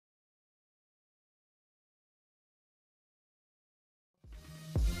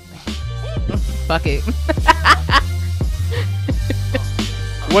Fuck it.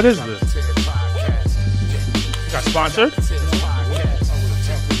 What is this? You got sponsored?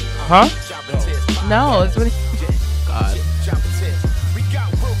 Huh? No, it's really. God.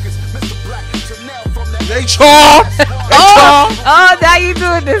 Oh, now you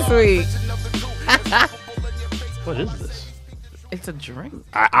do it this week. What is this? It's a drink.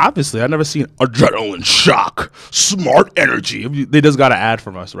 Obviously, I've never seen Adrenaline Shock Smart Energy. They just got an ad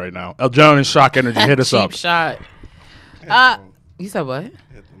from us right now. Adrenaline Shock Energy, hit us up. Cheap shot. You said what? Hit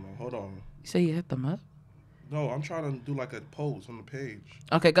them up. Hold on. You say you hit them up? No, I'm trying to do like a post on the page.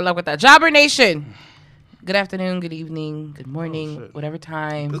 Okay, good luck with that. Jobber Nation. Good afternoon, good evening, good morning, whatever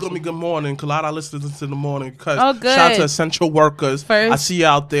time. It's going to be good morning. A lot of listeners in the morning. Because good. Shout out to essential workers. I see you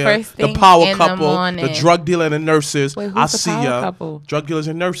out there. First The thing power in couple. the drug dealer and the nurses. Wait, who's I the see power ya. couple? Drug dealers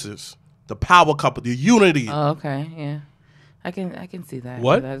and nurses. The power couple. The unity. Oh, okay, yeah. I can see that.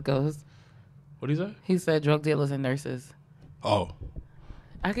 What? Where that goes. What did he say? He said drug dealers and nurses. Oh.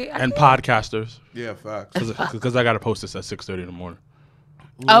 And podcasters. Yeah, facts. Because I got to post this at 6:30 in the morning.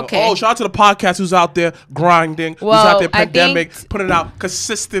 Okay. Oh, shout out to the podcast who's out there grinding, who's out there pandemic, putting out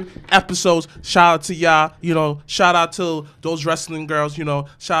consistent episodes. Shout out to y'all, shout out to those wrestling girls, shout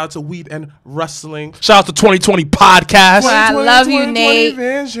out to Weed and Wrestling. Shout out to 2020 Podcast. Well, I love you, Nate.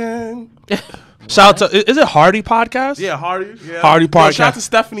 Vision. Shout out to, is it Hardy Podcast? Yeah, Hardy. Yeah. Hardy Podcast. Shout out to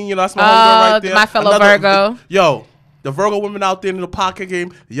Stephanie, that's my homegirl right there. My fellow Virgo. The Virgo women out there in the pocket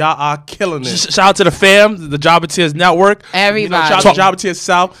game, y'all are killing it. Shout out to the fam, the Jobber Tears Network. Everybody. Shout out to Jobber Tears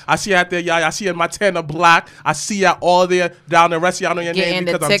South. I see you out there, y'all. I see you in my Mrblacc. I see y'all all there down there. Rest of y'all know your name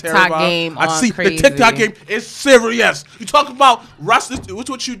because I'm terrible. TikTok game I see crazy. the TikTok game is serious. You talk about wrestlers.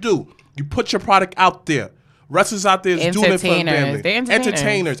 What's what you do? You put your product out there. Wrestlers out there is doing it for the family. They're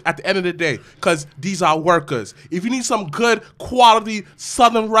entertainers at the end of the day, because these are workers. If you need some good quality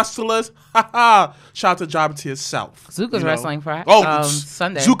Southern wrestlers, shout out to Jobber Tears South. Zuka's wrestling for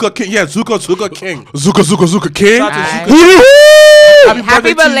Sunday. Zuka King, Zuka King. Zuka King. Shout out to Zuka.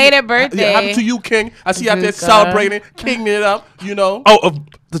 Happy belated birthday. Yeah, happy to you, King. I see you out there celebrating, kinging it up, Oh,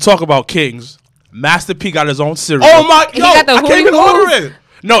 to talk about kings, Master P got his own cereal. Oh my, got the I can't even order it.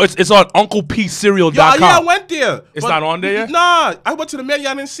 No, it's on UnclePcereal.com. Yeah, I went there. It's not on there yet? Nah, I went to the menu.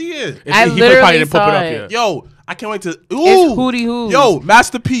 I didn't see it. I he literally probably didn't put it saw up it. yet. Yo, I can't wait to. Ooh. It's Hootie Hoo. Yo,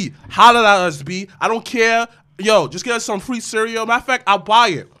 Master P, holla at us, B. I don't care. Yo, just get us some free cereal. Matter of fact, I'll buy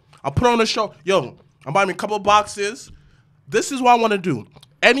it. I'll put it on the show. Yo, I'm buying me a couple of boxes. This is what I want to do.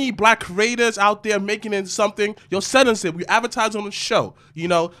 Any black creators out there making it something, send us it. We advertise on the show.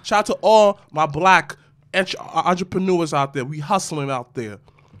 Shout out to all my black entrepreneurs out there. We hustling out there.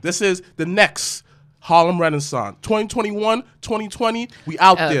 This is the next Harlem Renaissance. 2021, 2020, we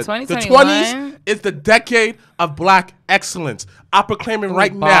out there. The 20s is the decade of black excellence. I proclaim it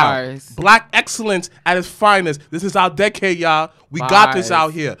right now. Black excellence at its finest. This is our decade, y'all. We got this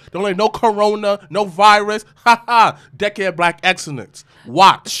out here. Don't let no corona, no virus. Decade of black excellence.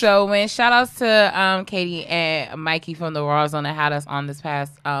 Watch. So when shout outs to Katie and Mikey from the Raw Zone that had us on this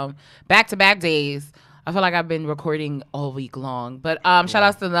past back-to-back days. I feel like I've been recording all week long. But shout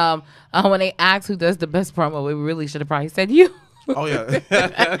outs to them. When they asked who does the best promo, we really should have probably said you. Oh, yeah.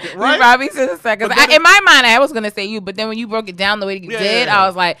 Right? Right? We probably should have said. Because in my mind, I was going to say you. But then when you broke it down the way you did, I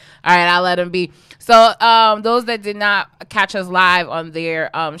was like, all right, I'll let him be. So those that did not catch us live on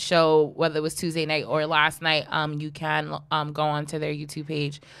their show, whether it was Tuesday night or last night, you can go onto their YouTube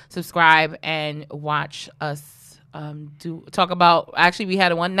page, subscribe, and watch us. Talk about. Actually, we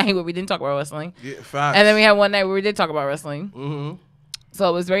had one night where we didn't talk about wrestling. Yeah, facts. And then we had one night where we did talk about wrestling. Mm-hmm. So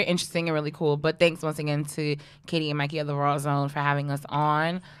it was very interesting and really cool. But thanks once again to Katie and Mikey of the Raw Zone for having us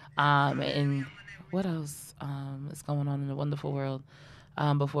on. And what else is going on in the wonderful world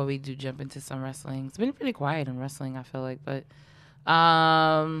before we do jump into some wrestling? It's been pretty quiet in wrestling, I feel like. But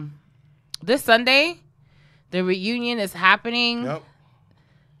this Sunday, the reunion is happening. Yep.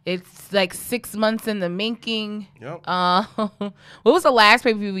 It's like 6 months in the making. Yep. What was the last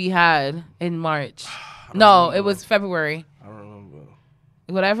pay-per-view we had in March? No, it was February. I don't remember.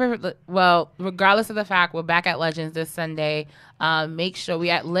 Whatever. Well, regardless of the fact, we're back at Legends this Sunday. Make sure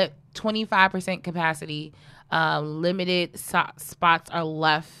we at 25% capacity. Limited spots are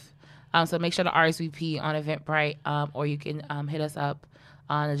left. So make sure to RSVP on Eventbrite, or you can hit us up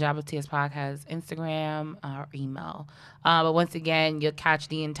on the Jobber Tears Podcast Instagram or email. But once again, you'll catch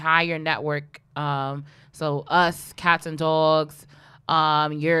the entire network. So us, Cats and Dogs,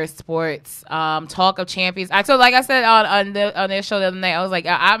 Your Sports, Talk of Champions. Like I said on their show the other night, I was like,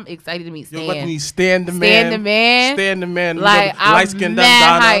 I'm excited to meet Stan. Let me Stan the man. Like, I'm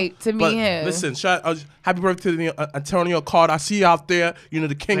mad hyped to meet him. Listen, happy birthday to the Antonio Carter. I see you out there.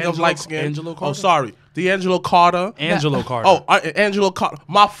 The king of light skin. Angelo Carter? Oh, sorry. D'Angelo Carter. Angelo Carter. Oh, Angelo Carter.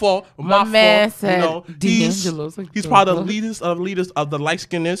 My fault. My man fault. said He's probably the leaders of the light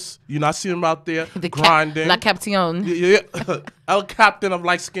skinness. I see him out there grinding. La Captain. Yeah. El Captain of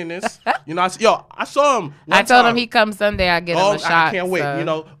light skinness. I saw him. I told him he comes Sunday. I get him a shot. I can't wait.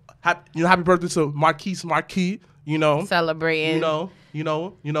 So. Happy birthday to Marquis. Celebrating. My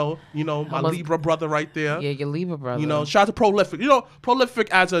Libra brother right there. Yeah, your Libra brother. Shout out to Prolific. Prolific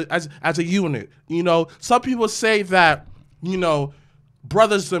as a unit. Some people say that,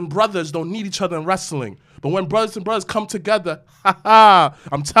 brothers and brothers don't need each other in wrestling. But when brothers and brothers come together,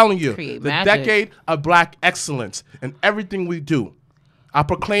 I'm telling you, create the magic. decade of black excellence in everything we do. I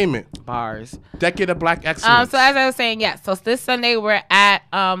proclaim it. Bars. Decade of black excellence. So as I was saying, so this Sunday we're at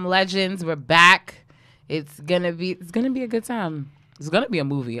Legends. We're back. It's gonna be a good time. It's gonna be a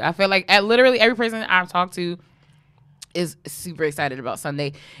movie. I feel like literally every person I've talked to is super excited about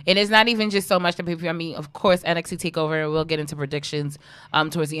Sunday, and it's not even just so much the pay-per-view. I mean, of course, NXT Takeover. We'll get into predictions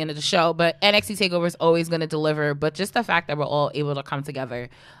towards the end of the show, but NXT Takeover is always going to deliver. But just the fact that we're all able to come together,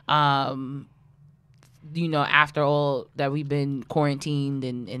 after all that we've been quarantined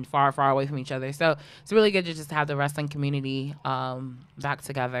and far away from each other, so it's really good to just have the wrestling community back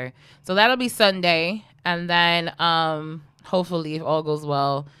together. So that'll be Sunday, and then hopefully, if all goes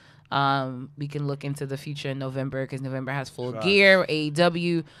well, we can look into the future in November, because November has Full Gear,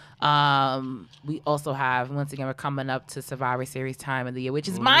 AEW. We also have, once again, we're coming up to Survivor Series time of the year, which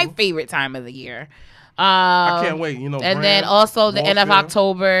is my favorite time of the year. I can't wait. And then also the end of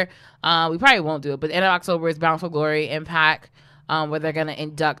October, we probably won't do it, but the end of October is Bound for Glory Impact, where they're going to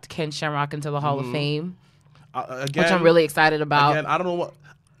induct Ken Shamrock into the Hall of Fame, which I'm really excited about. Again, I don't know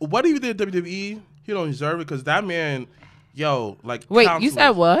what he did at WWE. He don't deserve it, because that man, wait, you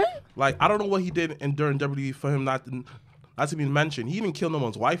said what? Like, I don't know what he did during WWE for him not to be mentioned. He didn't kill no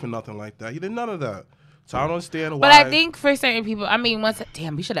one's wife or nothing like that. He did none of that. So I don't understand why. But I think for certain people,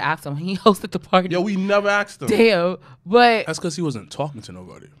 we should have asked him. He hosted the party. Yo, we never asked him. Damn. But that's because he wasn't talking to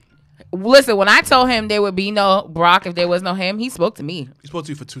nobody. Listen, when I told him there would be no Brock if there was no him, he spoke to me. He spoke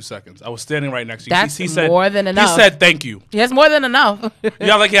to you for 2 seconds. I was standing right next to you. That's he said, more than enough. He said thank you. That's more than enough.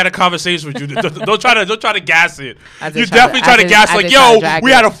 Yeah, like he had a conversation with you. Don't try to gas it. You definitely try to gas it. Like,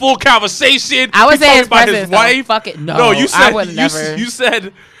 we had a full conversation. I was saying about his wife. Fuck it. No, you said I would never. You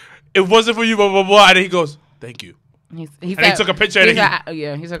said it wasn't for you, blah blah blah. And then he goes, thank you. He took a picture. He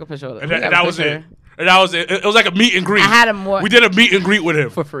took a picture of it. And that was it. And that was it. It was like a meet and greet. We did a meet and greet with him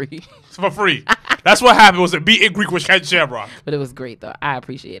for free. For free. That's what happened. Was a meet and greet with Ken Shamrock. But it was great though. I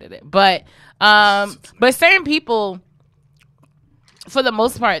appreciated it. But certain people, for the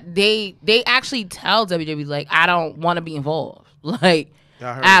most part, they actually tell WWE like, I don't want to be involved, like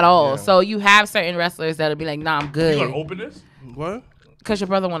at all. Yeah. So you have certain wrestlers that'll be like, nah, I'm good. You gonna open this? What? Because your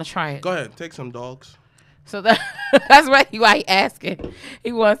brother want to try it. Go ahead, take some dogs. So that's why he asking.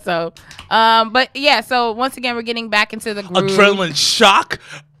 He wants so. But yeah, so once again, we're getting back into the groove. Adrenaline shock.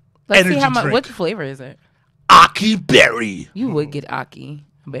 Let's see how much. What flavor is it? Aki berry. You would get Aki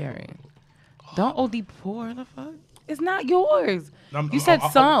berry. Don't OD pour the fuck. It's not yours. You said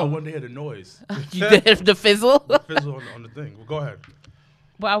some. I wanted to hear the noise. You did the fizzle. The fizzle on the thing. Well, go ahead.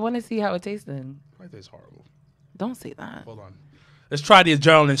 But I want to see how it tastes then. It tastes horrible. Don't say that. Hold on. Let's try the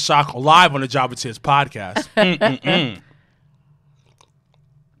Adrenaline Shock live on the Jabba Tears podcast.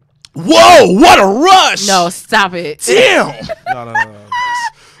 Whoa, what a rush! No, stop it. Damn! No.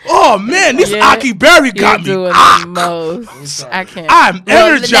 Oh, man, this Aki Berry got me. Doing the most. I can't. I'm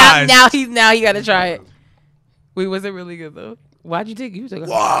energized. Now he got to try it. Wait, was it really good, though? Why'd you take it?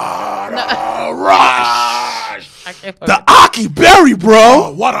 What a rush! The Aki Berry, bro.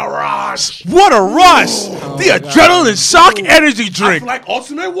 Oh, what a rush! What a rush! The Adrenaline Shock energy drink. I feel like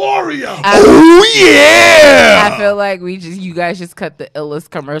Ultimate Warrior. Oh yeah! I feel like you guys just cut the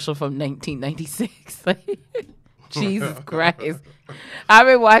illest commercial from 1996. Jesus Christ! I've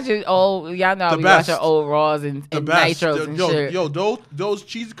been watching old. Y'all know I've been watching old Raws and Nitros and shit. Yo, those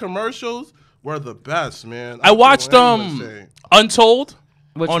cheesy commercials were the best, man. I watched Untold.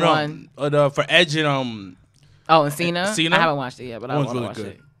 Which one? For Edge and and Cena? I haven't watched it yet, but I want to watch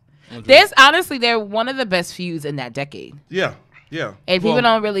it. They're one of the best feuds in that decade. Yeah. And people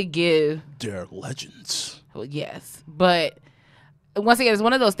don't really give. They're legends. Well, yes, but once again, it's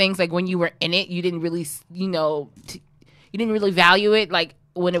one of those things like when you were in it, you didn't really, you didn't really value it like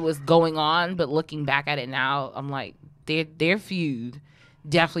when it was going on. But looking back at it now, I'm like, their feud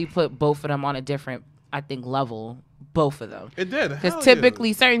definitely put both of them on a different, I think, level. Both of them. It did. Because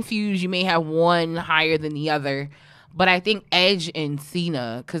typically certain feuds you may have one higher than the other. But I think Edge and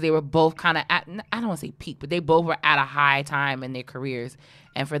Cena, because they were both kind of at, I don't want to say peak, but they both were at a high time in their careers.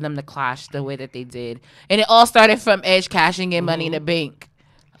 And for them to clash the way that they did. And it all started from Edge cashing in Money in the Bank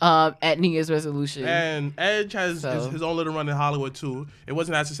at New Year's resolution. And Edge has his own little run in Hollywood, too. It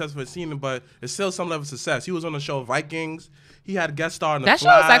wasn't as successful as Cena, but it's still some level of success. He was on the show Vikings. He had a guest star in The That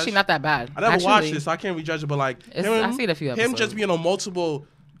Flash. show is actually not that bad. I never watched it, so I can't rejudge it. But like I've seen a few episodes. Him just being on multiple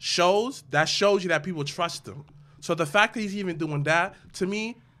shows, that shows you that people trust him. So the fact that he's even doing that, to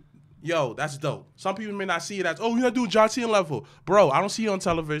me, yo, that's dope. Some people may not see it as, oh, you're not doing John Cena level. Bro, I don't see you on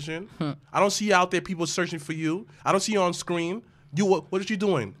television. I don't see you out there, people searching for you. I don't see you on screen. What are you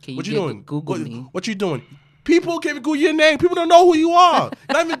doing? What you doing? Google me. What you doing? People can't even Google your name. People don't know who you are.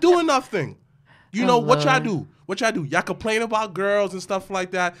 You're not even doing nothing. You know, what y'all do? What y'all do? Y'all complain about girls and stuff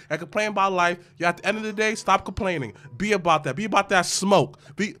like that. Y'all complain about life. You at the end of the day, stop complaining. Be about that. Be about that smoke.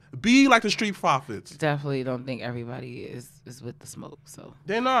 Be like the Street Profits. Definitely don't think everybody is with the smoke. So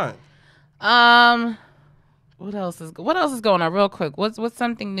They're not. what else is going on? Real quick, what's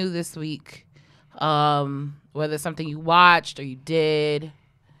something new this week? Whether it's something you watched or you did.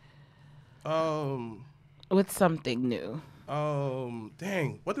 What's something new?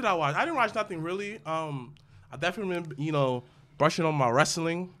 Dang, what did I watch? I didn't watch nothing really. I definitely remember, brushing on my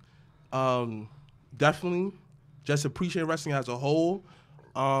wrestling. Definitely just appreciate wrestling as a whole.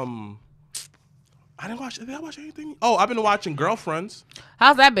 Did I watch anything? Oh, I've been watching Girlfriends.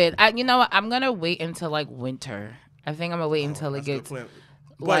 How's that been? You know what? I'm gonna wait until like winter. I think I'm gonna wait until it gets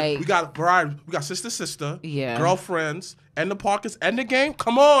like we got variety. We got Sister, yeah, Girlfriends, and the Parkers, and the game.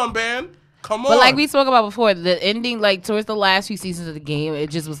 Come on, man. Come on. But like we spoke about before, the ending, like towards the last few seasons of the game,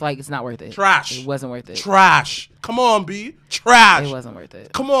 it just was like it's not worth it. Trash. It wasn't worth it. Trash. Come on, B. Trash. It wasn't worth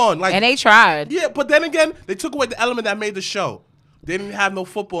it. Come on, like, and they tried. Yeah, but then again, they took away the element that made the show. They didn't have no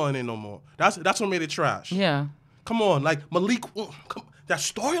football in it no more. That's what made it trash. Yeah. Come on, like Malik, that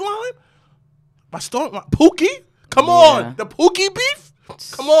storyline, Pookie. Come on, the Pookie beef.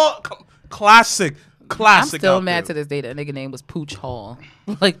 Come on, classic. I'm still mad to this day that nigga name was Pooch Hall.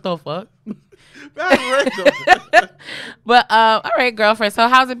 Like the fuck. That's random. But all right, girlfriend. So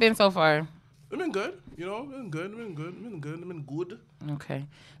how's it been so far? It's been good. Been good. Okay.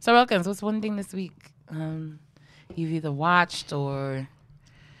 So Wilkins, what's one thing this week you've either watched or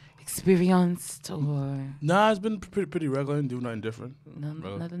experienced or? Nah, it's been pretty regular. Didn't do nothing different.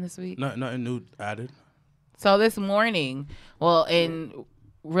 Nothing this week. Nothing new added. So this morning, well, in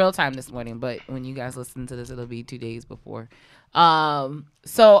real time this morning, but when you guys listen to this, it'll be 2 days before. So on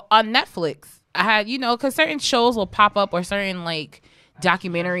Netflix, I had, because certain shows will pop up or certain like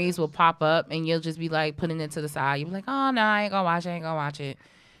documentaries will pop up and you'll just be like putting it to the side. You'll be like, oh no, I ain't gonna watch it.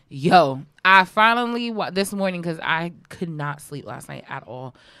 Yo, I finally, this morning, because I could not sleep last night at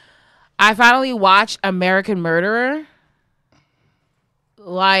all, I finally watched American Murderer.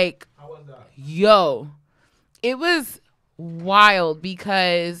 Like, how was that? Yo, it was wild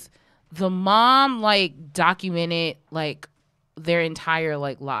because the mom like documented like their entire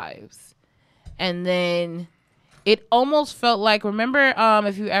like lives, and then it almost felt like, remember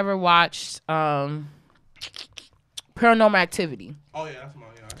if you ever watched Paranormal Activity? Oh yeah, that's my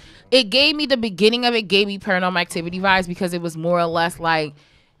It gave me, the beginning of it gave me Paranormal Activity vibes because it was more or less like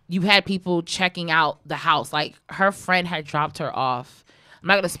you had people checking out the house. Like her friend had dropped her off. I'm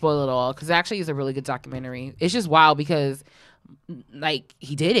not going to spoil it all because it actually is a really good documentary. It's just wild because like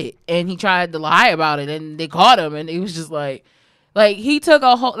he did it and he tried to lie about it and they caught him and it was just like he took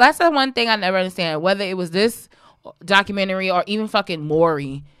a whole, that's the one thing I never understand, whether it was this documentary or even fucking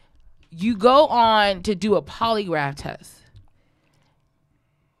Maury. You go on to do a polygraph test.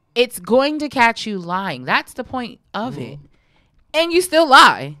 It's going to catch you lying. That's the point of it. And you still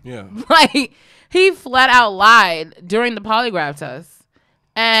lie. Yeah. Like, he flat out lied during the polygraph test.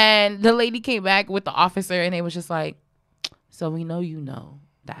 And the lady came back with the officer and it was just like, so we know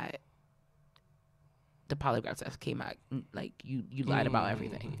that the polygraph test came out like you lied about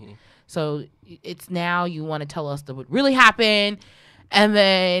everything. Mm-hmm. So it's now you want to tell us what really happened. And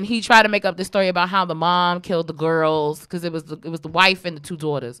then he tried to make up this story about how the mom killed the girls because it was the wife and the two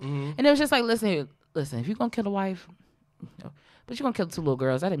daughters. Mm-hmm. And it was just like, listen, if you're gonna kill the wife, but you're gonna kill the two little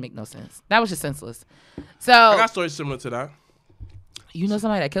girls, that didn't make no sense. That was just senseless. So I got stories similar to that. You know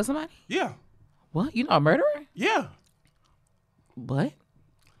somebody that killed somebody? Yeah. What? You know a murderer? Yeah. What?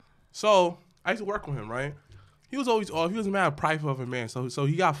 So I used to work with him, right? He was always off. He was a mad prideful of a man. So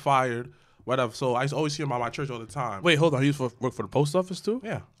he got fired, whatever. So I used to always see him at my church all the time. Wait, hold on. He used to work for the post office too?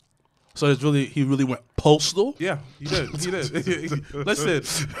 Yeah. So he really went postal. Yeah, he did. He did. Listen,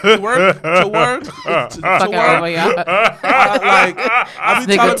 to work. Like I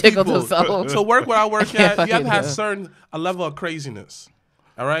be telling people, to work where I work at, you have to have a level of craziness.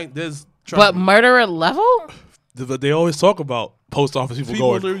 All right, but murderer level. They always talk about post office people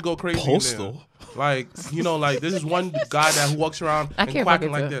going literally go crazy. Postal. Like, like this is one guy who walks around and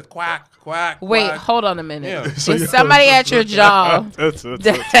quacking like this. Quack, quack. Wait, quack. Hold on a minute. Yeah. Is somebody at your job? Is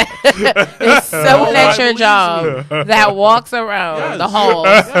someone at your job that walks around the halls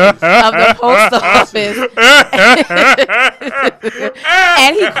of the post office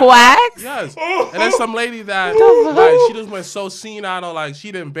and he quacks? Yes. And then some lady that like she just went so senile, like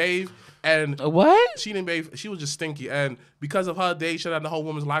she didn't bathe. And what? She didn't bathe. She was just stinky. And because of her, they shut down the whole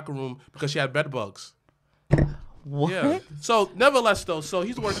woman's locker room because she had bed bugs. What? Yeah. So, nevertheless, though, so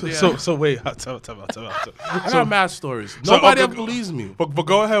he's working there. So wait, tell I got mad stories. Nobody ever believes me. But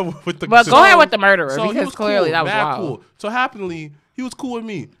go ahead with the. But go ahead with the murderer so because clearly cool, that was wild. Cool. So happily, he was cool with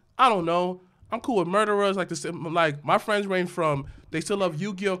me. I don't know. I'm cool with murderers like this. Like my friends range from they still love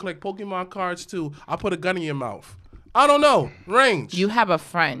Yu-Gi-Oh, collect Pokemon cards too. I put a gun in your mouth. I don't know. Range. You have a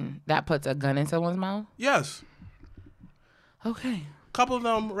friend that puts a gun in someone's mouth? Yes. Okay. A couple of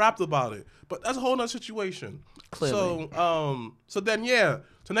them rapped about it. But that's a whole nother situation. Clearly. So then, yeah.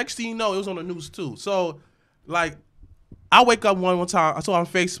 So next thing you know, it was on the news too. So, like, I wake up one time, I saw on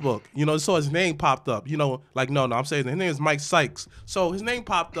Facebook, saw his name popped up. Like, no, I'm saying his name is Mike Sykes. So his name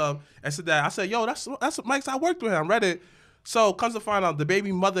popped up and said that. I said, yo, that's Mike's. I worked with him. I read it. So comes to find out the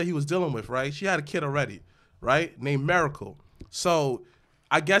baby mother he was dealing with, right? She had a kid already. Right, named Miracle. So,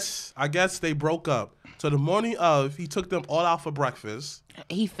 I guess they broke up. So the morning of, he took them all out for breakfast.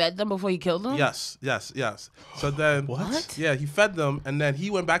 He fed them before he killed them. Yes. So then, what? Yeah, he fed them, and then he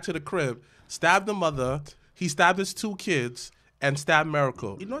went back to the crib, stabbed the mother. He stabbed his 2 kids and stabbed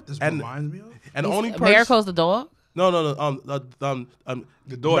Miracle. You know what this reminds me of? And the only person, Miracle's the dog. No.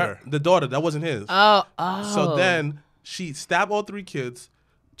 The daughter. The daughter. That wasn't his. Oh. So then she stabbed all 3 kids.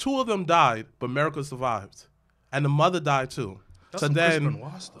 2 of them died, but Miracle survived. And the mother died too. That's so then,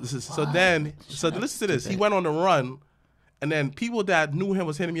 listen to this. He went on the run, and then people that knew him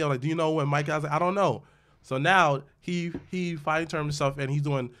was hitting me up like, "Do you know when Mike?" I was like, "I don't know." So now he finally turned himself, and he's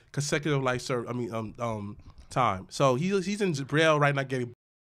doing consecutive life time. So he's in jail right now getting.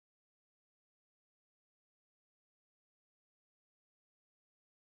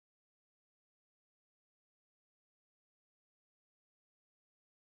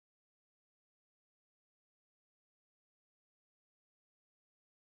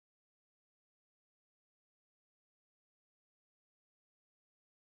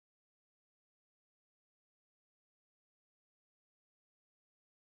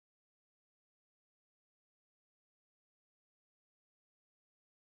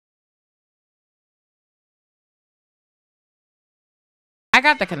 I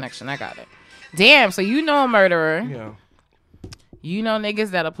got the connection. I got it. Damn. So you know a murderer. Yeah. You know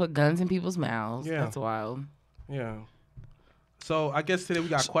niggas that'll put guns in people's mouths. Yeah. That's wild. Yeah. So I guess today we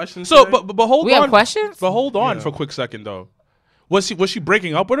got questions. So, today? but hold on. We have questions? But hold on for a quick second though. Was she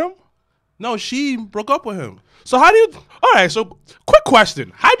breaking up with him? No, she broke up with him. So how do you? All right. So quick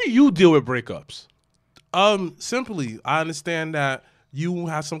question: how do you deal with breakups? Simply, I understand that you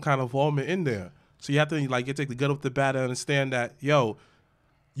have some kind of involvement in there, so you have to you take the good with the bad and understand that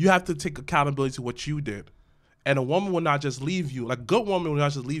you have to take accountability to what you did, and a woman will not just leave you. Like a good woman will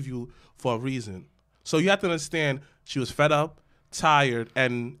not just leave you for a reason. So you have to understand she was fed up, tired,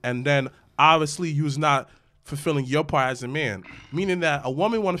 and then obviously you was not fulfilling your part as a man, meaning that a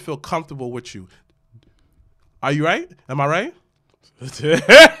woman want to feel comfortable with you. Are you right? Am I right?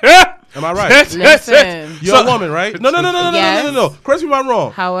 Am I right? Listen. You're a woman, right? No. Correct me if I'm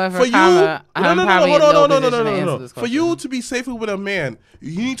wrong. However, for you, no. For you to be safe with a man,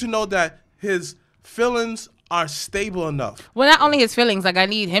 you need to know that his feelings are stable enough. Well, not only his feelings, like I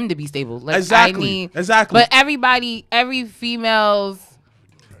need him to be stable. Like Exactly. But every female's.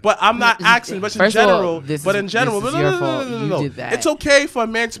 But I'm not asking, but in general. This is your fault. You did that. It's okay for a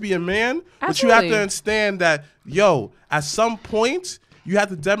man to be a man, but you have to understand that, at some point, you have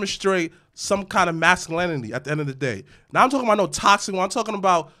to demonstrate some kind of masculinity at the end of the day. Now I'm talking about no toxic one. I'm talking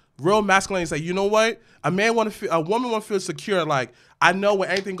about real masculinity. It's like, you know what? A woman want to feel secure. Like, I know when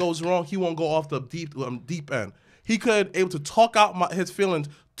anything goes wrong, he won't go off the deep end. He could able to talk out his feelings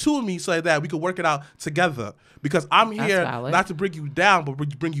to me so that we could work it out together. Because I'm here not to bring you down, but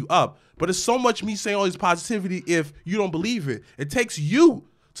bring you up. But it's so much me saying all this positivity if you don't believe it. It takes you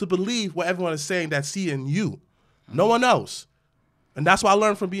to believe what everyone is saying that's seeing you. No one else. And that's what I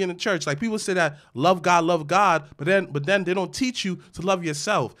learned from being in church. Like people say that love God, but then they don't teach you to love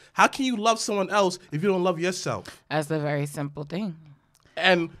yourself. How can you love someone else if you don't love yourself? That's a very simple thing.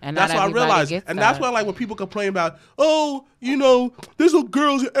 And that's what I realized. And that's why, like, when people complain about, oh, there's no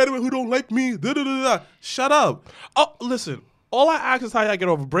girls anyway who don't like me. Da, da, da, da. Shut up. Oh, listen. All I ask is how y'all get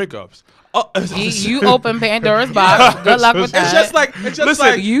over breakups. You open Pandora's box. Good luck with that. It's just like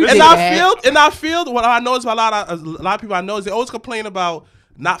in our field, what I know is a lot of people I know is they always complain about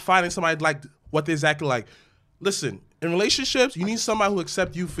not finding somebody like what they're exactly like. Listen, in relationships, you need somebody who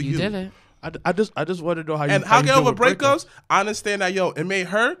accepts you for you. You did it. I just want to know how you. And how get over breakups? I understand that it may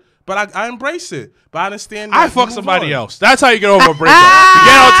hurt, but I embrace it. But I understand. That I fuck somebody else. That's how you get over a breakup. You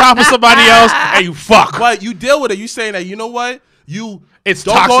get on top of somebody else and you fuck. But you deal with it. You saying that, you know what? Don't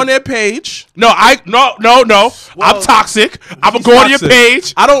toxic. go on their page. No. Well, I'm toxic. I'm gonna go on your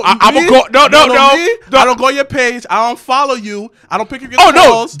page. I don't. I'm gonna go. No. I don't go on your page. I don't follow you. I don't pick up your calls.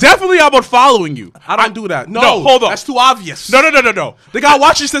 No, definitely I'm unfollowing you. I don't do that. No, hold on. That's too obvious. No. They gotta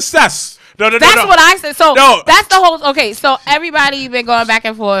watch your success. That's what I said. So that's the whole. Okay, so everybody been going back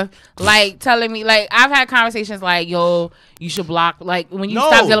and forth, like telling me, like I've had conversations like, yo, you should block. Like when you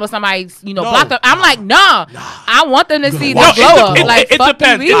stop dealing with somebody, block them. I'm like, nah. I want them to see the blow up. Like, it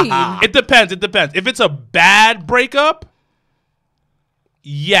depends. It depends. If it's a bad breakup,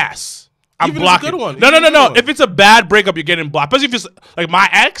 yes, I'm blocking. Even if it's a good one. No. If it's a bad breakup, you're getting blocked. Especially if it's like my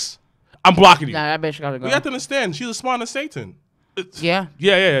ex, I'm blocking you. Nah, that bitch gotta go. You have to understand, she's as smart as Satan. Yeah.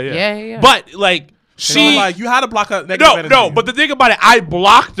 But like you had to block her. No. But the thing about it, I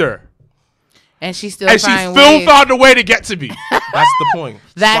blocked her, and she still found a way to get to me. That's the point.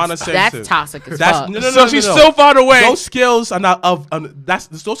 That's toxic as fuck. So she still found a way. Those skills are not of.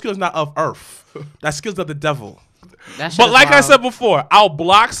 Those skills are not of earth. That's skills of the devil. But like I said before, I'll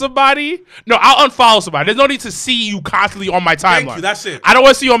block somebody. No, I'll unfollow somebody. There's no need to see you constantly on my timeline. Thank you. That's it. I don't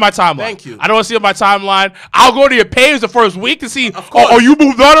want to see you on my timeline. Thank you. I don't want to see you on my timeline. I'll go to your page the first week to see. Oh, you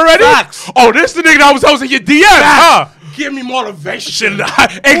moved on already? Facts. Oh, this the nigga that was in your DM, huh? Give me motivation.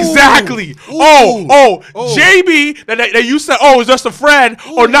 Exactly. Ooh. JB that you said, is just a friend.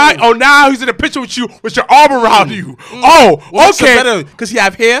 Or now he's in a picture with you with your arm around you. Okay. Because you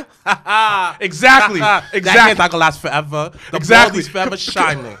have hair. Exactly. That hair's not gonna last forever. The forever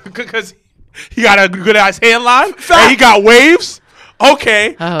shining. Because he got a good ass hairline and he got waves.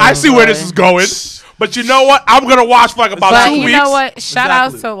 Okay, I see where this is going. But you know what? I'm gonna watch for like about 2 weeks. You know what? Shout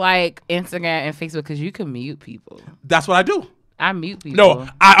out to like Instagram and Facebook because you can mute people. That's what I do. I mute people. No,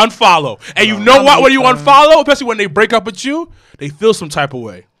 I unfollow. And you know what? When you unfollow, especially when they break up with you, they feel some type of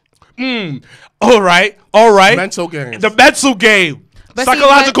way. All right. Mental game. The mental game. But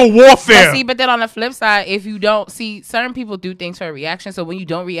psychological warfare. But then on the flip side, if you don't see, certain people do things for a reaction. So when you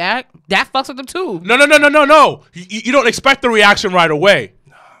don't react, that fucks with them too. No. You don't expect the reaction right away.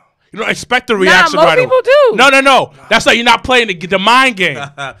 You don't expect the reaction right away. Most people do. No. That's like you're not playing the mind game.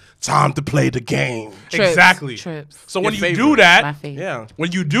 Time to play the game. Trips. Exactly. Trips. So when you do that,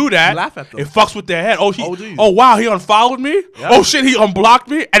 when you do that, laugh at them. it fucks with their head. Oh, wow, he unfollowed me? Yeah. Oh, shit, he unblocked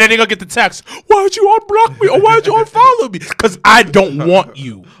me? And then they're going to get the text, why'd you unblock me? Or why'd you unfollow me? Because I don't want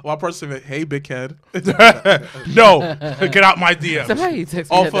you. One person said, hey, big head. No, get out my DM. Somebody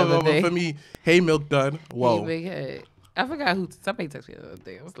texted me the other day. For me, hey, milk done. Whoa. Hey, big head. I forgot who. Somebody texted me the other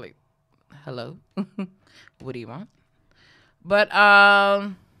day. I was like, hello. What do you want? But,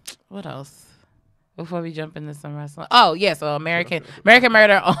 what else? Before we jump into some wrestling. Oh, yeah. So American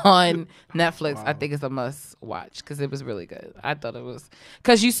Murder on Netflix. Wow. I think it's a must watch because it was really good. I thought it was.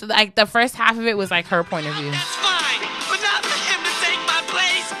 Because like the first half of it was like her point of view. That's fine, but not for him to take my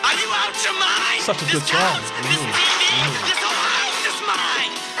place. Are you out your mind? Such a good song. This whole house is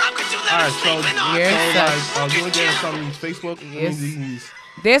mine. How could you let all us sleep in our right, so you get from these Facebook? Yes.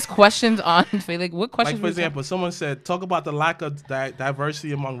 There's questions on Facebook. What questions? Like, for example, someone said, talk about the lack of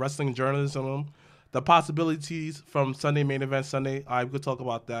diversity among wrestling journalism, the possibilities from Sunday main event Sunday. All right, we could talk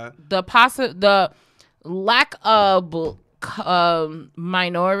about that. The lack of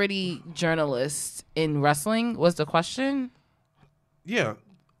minority journalists in wrestling was the question. Yeah.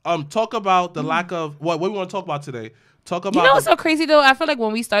 Talk about the lack of what we want to talk about today. Talk about. You know what's so crazy though? I feel like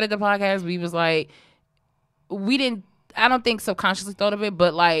when we started the podcast, we was like, we didn't. I don't think subconsciously thought of it,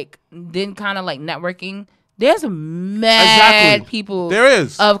 but like then kind of like networking. There's mad people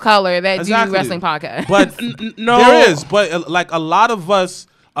of color that do wrestling podcasts. But no, there is. But like a lot of us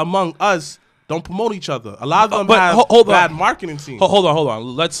among us don't promote each other. A lot of them have bad marketing teams. Hold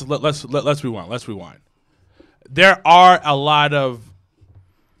on. Let's rewind. Let's rewind. There are a lot of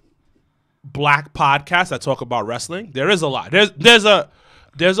black podcasts that talk about wrestling. There is a lot. There's a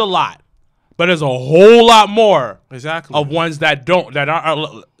lot. but there's a whole lot more exactly of ones that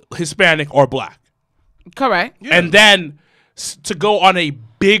are Hispanic or black. Correct. Yeah. And then to go on a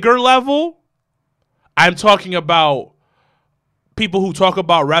bigger level, I'm talking about people who talk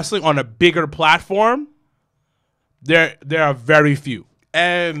about wrestling on a bigger platform. There are very few.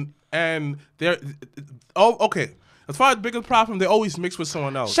 And they're okay. As far as bigger platform, they always mix with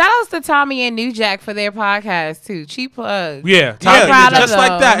someone else. Shout outs to Tommy and New Jack for their podcast too. Cheap plug. Yeah, just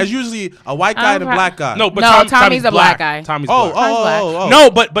like that. It's usually a white guy and a black guy. No, but Tommy's a black guy. Tommy's black. Oh. No,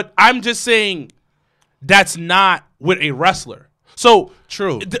 but I'm just saying that's not with a wrestler. So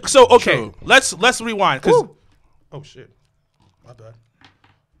true. So okay, True. let's rewind. Oh shit, my bad.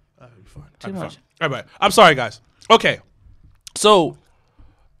 That'll be fine. Too much. All right, I'm sorry, guys. Okay, so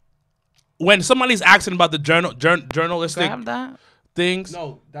when somebody's asking about the journalistic Grab that. things,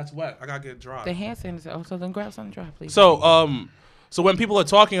 No, that's wet. I gotta get dry. The hand sanitizer. Oh, so then grab something dry, please. so when people are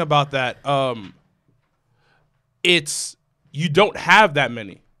talking about that, it's you don't have that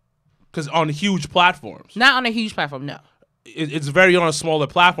many because on huge platforms. Not on a huge platform, no. It's very on a smaller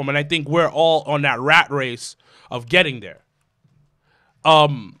platform, and I think we're all on that rat race of getting there.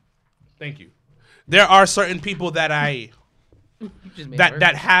 Thank you. There are certain people that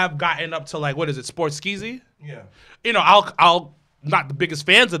that have gotten up to like what is it, Sports Skeezy? Yeah. You know, I'll not the biggest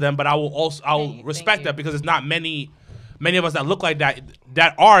fans of them, but I'll respect that because it's not many of us that look like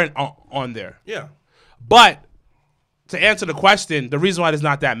that are on there. Yeah. But to answer the question, the reason why there's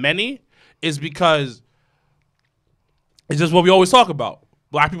not that many is because it's just what we always talk about.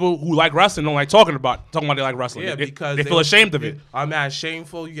 Black people who like wrestling don't like talking about they like wrestling. Yeah, because they feel ashamed of it. I'm mad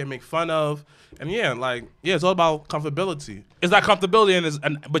shameful. You get make fun of, and it's all about comfortability. It's not comfortability,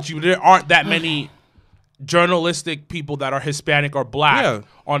 but there aren't that many journalistic people that are Hispanic or black.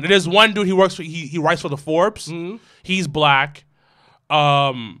 Yeah. There's one dude he writes for the Forbes. Mm-hmm. He's black.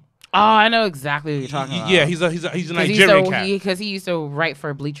 Oh, I know exactly what you're talking about. Yeah, he's a Nigerian cat. Because he used to write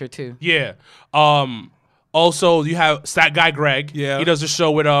for Bleacher too. Yeah. Also, you have Stat Guy Greg. Yeah. He does a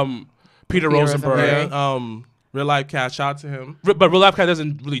show with Peter Rosenberg. Yeah. Real life cat. Shout out to him. But Real Life Cat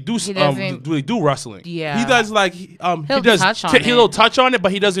doesn't really do wrestling. Yeah. He does like He will touch on it,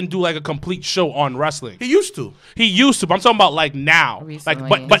 but he doesn't do like a complete show on wrestling. He used to. But I'm talking about like now. Recently.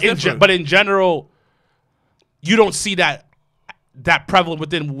 Like but in general, you don't see that prevalent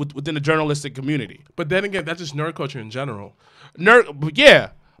within the journalistic community. But then again, that's just nerd culture in general.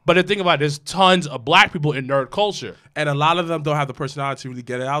 Yeah. But the thing about it, there's tons of black people in nerd culture. And a lot of them don't have the personality to really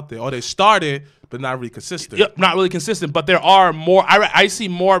get it out there. Or they started, but not really consistent. Yep, not really consistent. But there are more. I see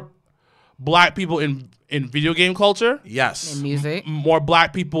more black people in video game culture. Yes. In music. More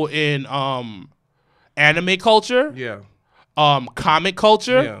black people in anime culture. Yeah. Comic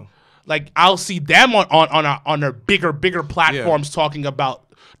culture. Yeah. Like I'll see them on their bigger platforms talking about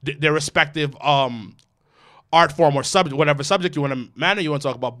their respective art form or subject, whatever subject you want to manner you want to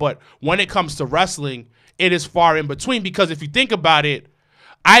talk about. But when it comes to wrestling, it is far in between because if you think about it,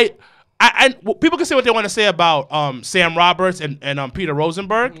 people can say what they want to say about Sam Roberts and Peter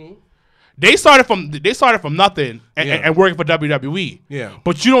Rosenberg. Mm-hmm. They started from nothing and working for WWE. Yeah.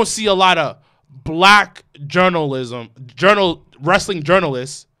 But you don't see a lot of black wrestling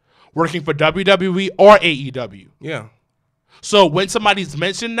journalists working for WWE or AEW. Yeah. So when somebody's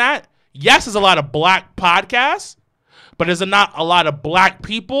mentioned that, yes, there's a lot of black podcasts, but there's not a lot of black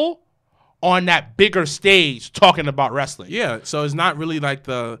people on that bigger stage talking about wrestling. Yeah, so it's not really like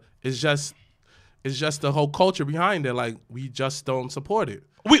it's just the whole culture behind it. Like we just don't support it.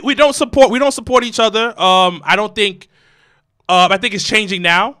 We don't support each other. I think it's changing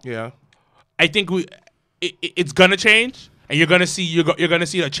now. Yeah. I think it's gonna change, and you're gonna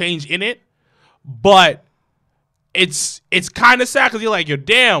see a change in it, but it's kind of sad because you're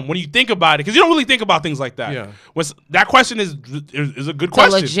damn when you think about it because you don't really think about things like that. Yeah. That question is a good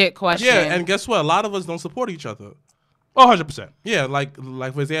question. A legit question. Yeah, and guess what? A lot of us don't support each other. Oh, 100%. Yeah, like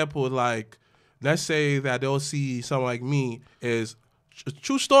for example, like let's say that they'll see someone like me is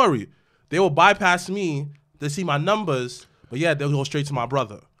true story. They will bypass me. They see my numbers, but yeah, they'll go straight to my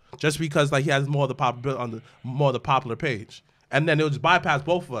brother just because like he has more of the popular page, and then they'll just bypass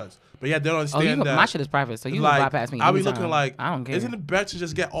both of us. But yeah, they don't understand that my shit is private, so you like, can bypass me. I'll be looking like, I don't care. Isn't it better to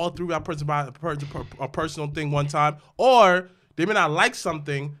just get all three our a personal thing one time? Or they may not like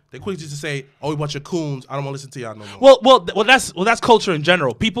something, they quickly just say, "Oh, we bunch of coons. I don't want to listen to y'all no more." Well, that's culture in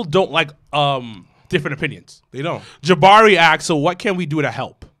general. People don't like different opinions. They don't. Jabari asks, so what can we do to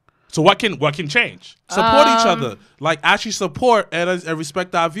help? So what can change? Support each other. Like actually support and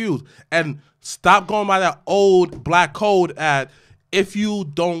respect our views, and stop going by that old black code at if you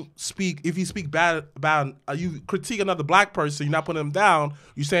speak bad about, you critique another black person, you're not putting them down.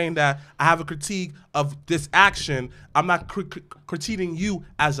 You're saying that I have a critique of this action. I'm not critiquing you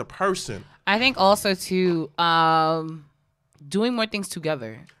as a person. I think also too, doing more things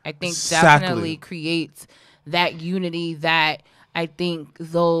together. I think Exactly. definitely creates that unity that I think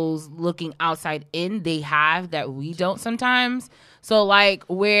those looking outside in, they have that we don't sometimes. So like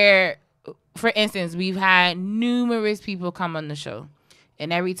where, for instance, we've had numerous people come on the show.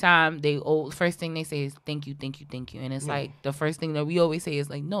 And every time first thing they say is thank you, thank you, thank you. And it's like the first thing that we always say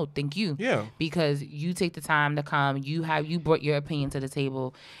is like, no, thank you. Yeah. Because you take the time to come, you brought your opinion to the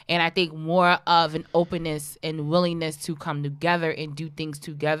table. And I think more of an openness and willingness to come together and do things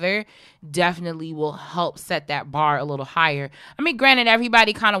together definitely will help set that bar a little higher. I mean, granted,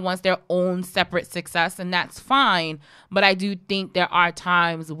 everybody kind of wants their own separate success, and that's fine. But I do think there are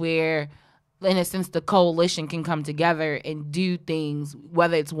times where, in a sense, the coalition can come together and do things,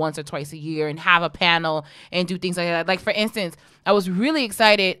 whether it's once or twice a year, and have a panel and do things like that. Like, for instance, I was really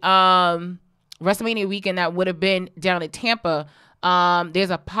excited, WrestleMania weekend that would have been down in Tampa. There's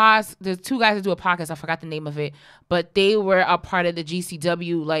two guys that do a podcast. I forgot the name of it, but they were a part of the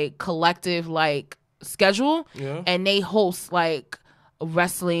GCW, like, collective, like, schedule. Yeah. And they host, like,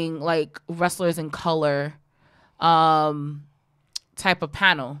 wrestling, like, wrestlers in color, type of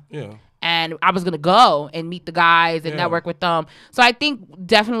panel. Yeah. And I was going to go and meet the guys and network with them. So I think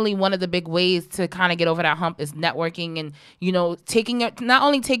definitely one of the big ways to kind of get over that hump is networking and, you know, not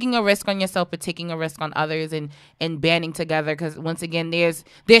only taking a risk on yourself, but taking a risk on others and banding together. Because once again, there's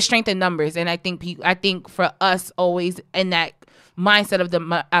strength in numbers. And I think for us always in that mindset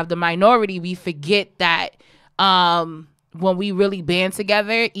of the minority, we forget that when we really band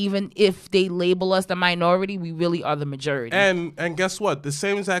together, even if they label us the minority, we really are the majority. And guess what? The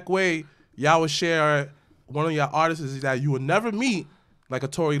same exact way y'all would share one of your artists is that you would never meet, like a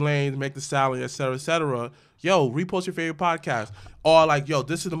Tory Lanez, Make the Stallion, et cetera. Yo, repost your favorite podcast. Or like, yo,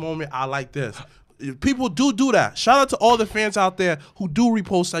 this is the moment I like this. People do that. Shout out to all the fans out there who do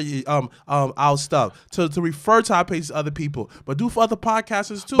repost our stuff to refer to our pages to other people, but do for other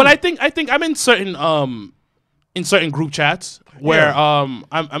podcasters too. But I think I'm in certain group chats where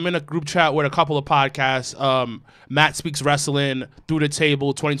I'm in a group chat with a couple of podcasts. Matt Speaks Wrestling, Through the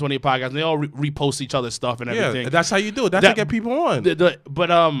Table, 2020 podcast. And they all repost each other's stuff and everything. Yeah, that's how you do it. That's how you get people on.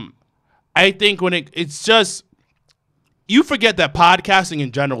 But I think when it's just, you forget that podcasting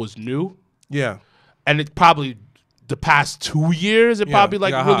in general is new. Yeah. And it's probably the past 2 years, probably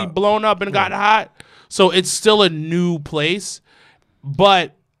like really hot. Blown up and got hot. So it's still a new place.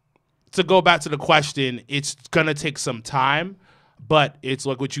 But to go back to the question, it's going to take some time, but it's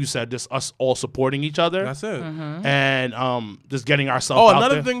like what you said, just us all supporting each other. That's it. Mm-hmm. And just getting ourselves out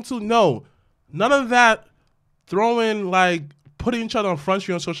another there. Thing too, no. None of that throwing, like, putting each other on front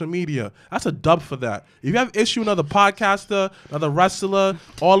street on social media. That's a dub for that. If you have issue with another podcaster, another wrestler,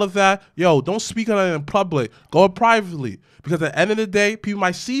 all of that, yo, don't speak on it in public. Go privately. Because at the end of the day, people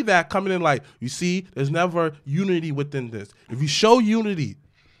might see that coming in like, you see, there's never unity within this. If you show unity,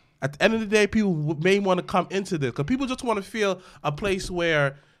 at the end of the day, people may want to come into this because people just want to feel a place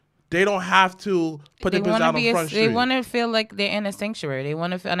where they don't have to put their business out on front street. They want to feel like they're in a sanctuary. They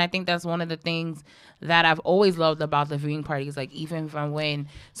want to feel, and I think that's one of the things that I've always loved about the viewing parties. Like even from when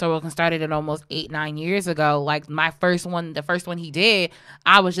Wilkins started it almost 8-9 years ago, like the first one he did,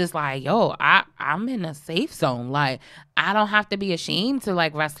 I was just like, yo, I'm in a safe zone. Like I don't have to be ashamed to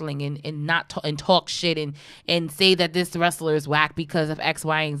like wrestling and not and talk shit and say that this wrestler is whack because of X,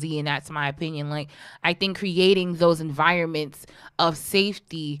 Y, and Z, and that's my opinion. Like I think creating those environments of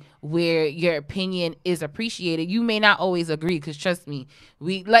safety where your opinion is appreciated. You may not always agree, because trust me,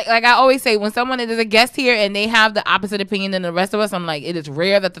 we like I always say, when someone is a guest here and they have the opposite opinion than the rest of us, I'm like, it is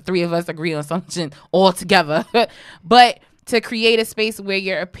rare that the three of us agree on something all together. But to create a space where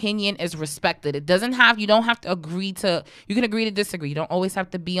your opinion is respected. You don't have to agree to, you can agree to disagree. You don't always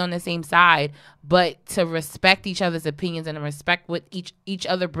have to be on the same side, but to respect each other's opinions and to respect what each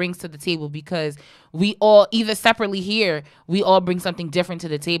other brings to the table, because we all, either separately here, we all bring something different to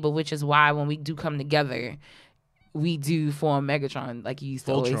the table, which is why when we do come together, we do form Megatron, like you used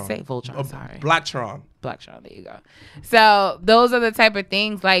to always say. Voltron, sorry. Blacktron, there you go. So those are the type of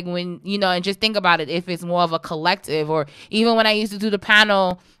things, like when, and just think about it, if it's more of a collective, or even when I used to do the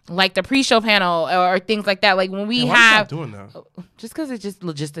panel, like the pre-show panel or things like that, like when we have... Why doing that? Just because it just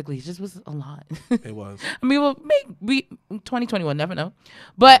logistically, it just was a lot. It was. I mean, well, maybe 2021, never know.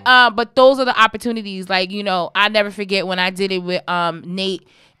 But those are the opportunities, like, I never forget when I did it with Nate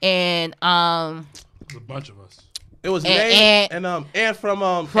and... There's a bunch of us. It was Nate and from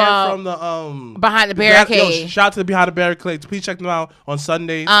the Behind the Barricade. Shout out to the Behind the Barricade. Please check them out on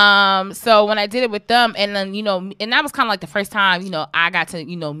Sundays. So when I did it with them, and then and that was kind of like the first time I got to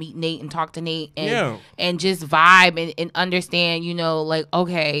meet Nate and talk to Nate and just vibe and understand like,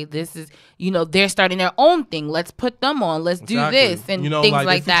 okay, this is they're starting their own thing. Let's put them on. Let's do this and things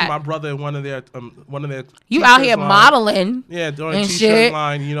like that. My brother in one of their you out here modeling, during t-shirt shit.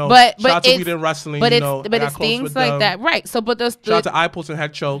 line. But shout out to We Did Wrestling. But it's things like that, right? So, but those shout out to Eye-Pulse and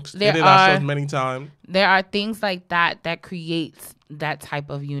Head Chokes. They did our shows many times. There are things like that creates that type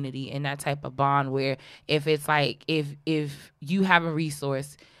of unity and that type of bond where if it's like if you have a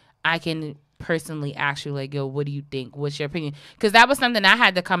resource, I can personally ask you like, yo, what do you think? What's your opinion? Because that was something I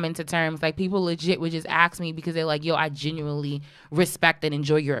had to come into terms. Like people legit would just ask me because they're like, yo, I genuinely respect and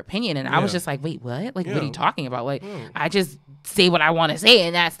enjoy your opinion. And I was just like, wait, what? Like, what are you talking about? Like, I just say what I want to say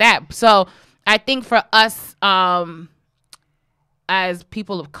and that's that. So I think for us, as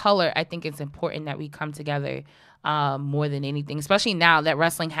people of color, I think it's important that we come together more than anything, especially now that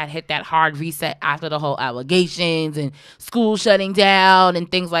wrestling had hit that hard reset after the whole allegations and school shutting down and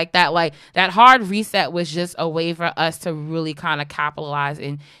things like that. Like that hard reset was just a way for us to really kind of capitalize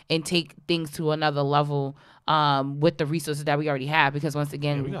and take things to another level with the resources that we already have. Because once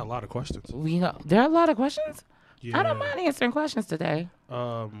again, we got a lot of questions. There are a lot of questions. Yeah. I don't mind answering questions today.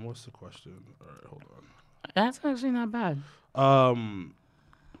 What's the question? All right, hold on. That's actually not bad.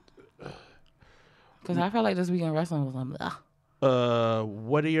 Because I felt like this weekend wrestling was like,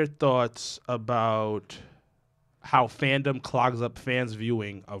 what are your thoughts about how fandom clogs up fans'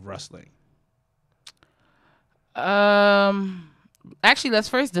 viewing of wrestling? Actually, let's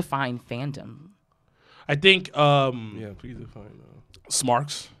first define fandom. I think please define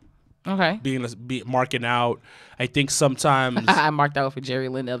smarks. Okay. Marking out. I think sometimes I marked out for Jerry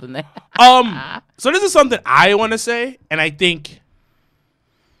Lynn the other night. So this is something I want to say, and I think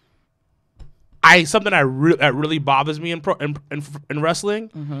something that really bothers me in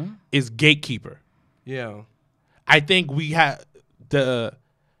wrestling is gatekeeper. Yeah. I think the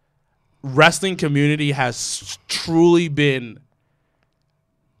wrestling community has truly been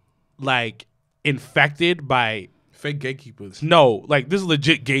like infected by fake gatekeepers. No, like this is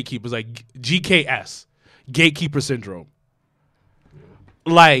legit gatekeepers, like GKS, gatekeeper syndrome.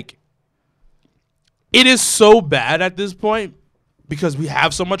 Like it is so bad at this point because we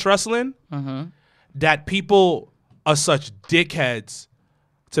have so much wrestling that people are such dickheads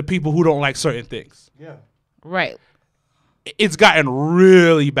to people who don't like certain things. Yeah. Right. It's gotten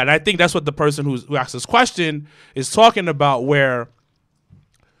really bad. I think that's what the person who asked this question is talking about, where,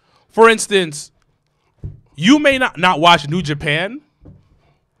 for instance, you may not watch New Japan,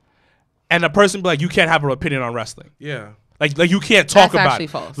 and a person be like, you can't have an opinion on wrestling. Yeah. Like you can't talk that's about actually it.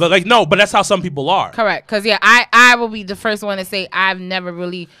 False. Like no, but that's how some people are. Correct. Because I will be the first one to say I've never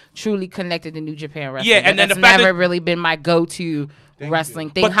really truly connected to New Japan wrestling. Yeah, and then that's the fact never that, really been my go-to wrestling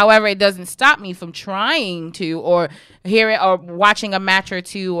thing. But, however, it doesn't stop me from trying to or hear it or watching a match or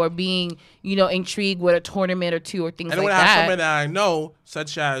two or being intrigued with a tournament or two or things like that. And when I have somebody that I know,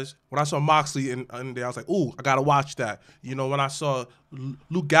 such as when I saw Moxley in there, I was like, ooh, I gotta watch that. When I saw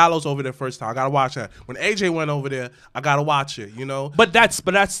Luke Gallows over there first time, I gotta watch that. When AJ went over there, I gotta watch it. But that's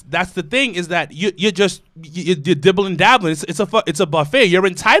the thing, is that you're dibbling dabbling. It's a buffet. You're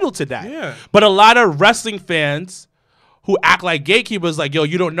entitled to that. Yeah. But a lot of wrestling fans who act like gatekeepers, like, yo,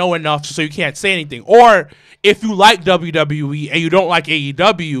 you don't know enough, so you can't say anything. Or if you like WWE and you don't like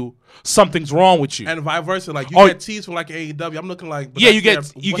AEW, something's wrong with you. And vice versa. Like, you get teased for like AEW. I'm looking like, yeah, you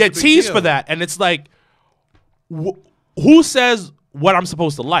get teased for that. And it's like, who says what I'm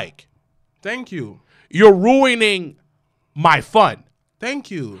supposed to like? Thank you. You're ruining my fun.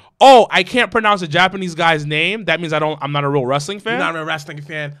 Thank you. Oh, I can't pronounce a Japanese guy's name. That means I'm not a real wrestling fan. You're not a wrestling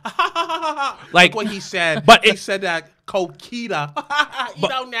fan. Like what he said. But he said that Kokita. You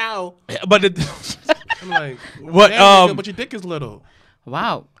don't know. But I'm like, but your dick is little.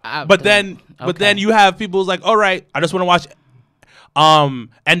 Wow. But then you have people who's like, all right, I just want to watch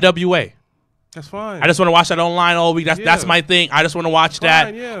NWA. That's fine. I just want to watch that online all week. That's my thing. I just want to watch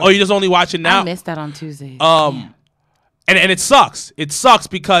that. Yeah. Oh, you just only watch it now? I missed that on Tuesday. And it sucks. It sucks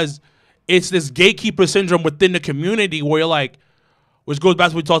because it's this gatekeeper syndrome within the community where you're like, which goes back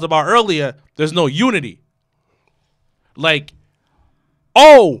to what we talked about earlier, there's no unity. Like,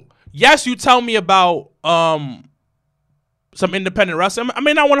 oh, yes, you tell me about some independent wrestling. I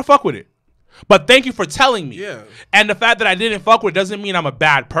may not want to fuck with it. But thank you for telling me. Yeah. And the fact that I didn't fuck with it doesn't mean I'm a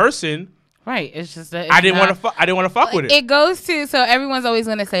bad person. Right. It's just that I didn't want to fuck with it. It goes to, so everyone's always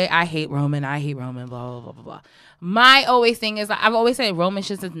going to say, I hate Roman, blah, blah, blah, blah, blah. My always thing is, I've always said Roman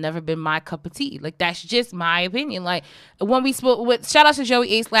just has never been my cup of tea. Like, that's just my opinion. Like, when we spoke with, shout out to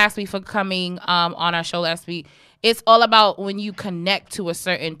Joey Ace last week for coming on our show last week. It's all about when you connect to a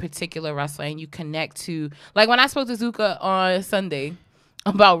certain particular wrestler and you connect to, like, when I spoke to Zuka on Sunday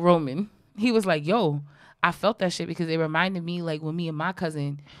about Roman, he was like, yo, I felt that shit because it reminded me, like, when me and my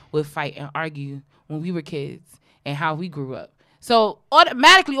cousin would fight and argue when we were kids and how we grew up. So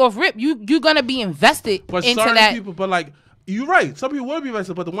automatically off rip, you're gonna be invested into that. People, but like you're right, some people will be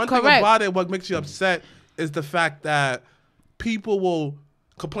invested. But the one thing about it, what makes you upset, is the fact that people will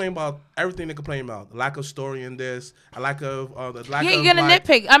complain about everything they complain about. The lack of story in this, a lack of the lack. Yeah, you're gonna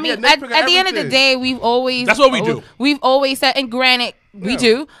nitpick. I mean, at the end of the day, we've always that's what we do. We've always said, and granted, we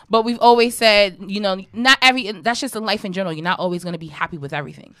do, but we've always said, you know, not every. That's just in life in general. You're not always gonna be happy with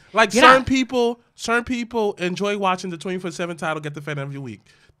everything. Like certain people enjoy watching the 24/7 title get defended every week.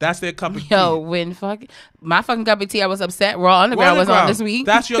 That's their cup of tea. Yo, when my fucking cup of tea, I was upset. Raw Underground was on this week.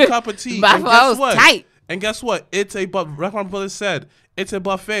 That's your cup of tea. I was tight. And guess what? It's a like my brother said, it's a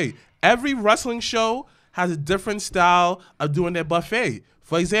buffet. Every wrestling show has a different style of doing their buffet.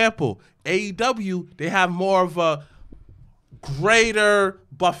 For example, AEW, they have more of a greater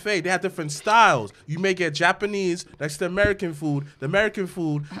buffet. They have different styles. You may get Japanese next to American food. The American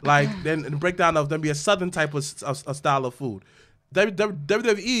food, like, then the breakdown of them be a southern type of style of food.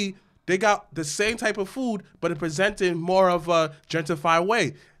 WWE, they got the same type of food, but it presented more of a gentrified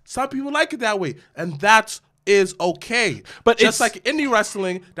way. Some people like it that way, and that is okay. But just like indie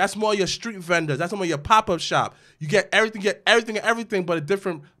wrestling, that's more your street vendors. That's more your pop-up shop. You get everything, but a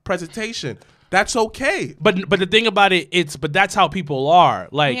different presentation. That's okay. But the thing about it, but that's how people are.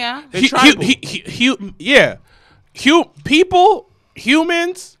 Like, yeah,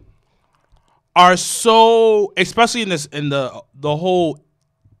 humans are so, especially in the whole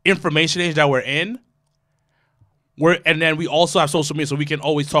information age that we're in. And then we also have social media, so we can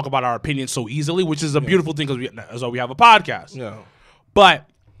always talk about our opinions so easily, which is a beautiful thing because we have a podcast. Yeah. But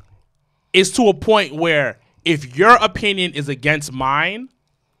it's to a point where if your opinion is against mine,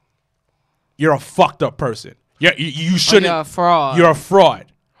 you're a fucked up person. You shouldn't. You're a fraud. You're a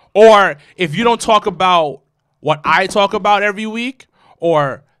fraud. Or if you don't talk about what I talk about every week,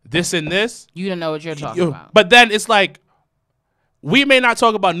 or this and this, you don't know what you're talking about. But then it's like, we may not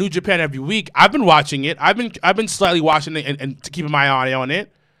talk about New Japan every week. I've been watching it. I've been slightly watching it and keeping my eye on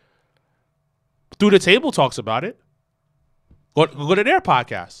it. Through the Table talks about it. Go to their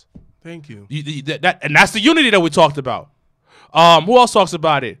podcast. Thank you. And that's the unity that we talked about. Who else talks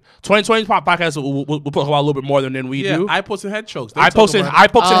about it? 2020 podcast. We'll talk about a little bit more than we do. I posted head chokes. I posted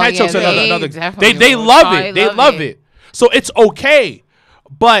head chokes. Another. They love it. They love it. So it's okay,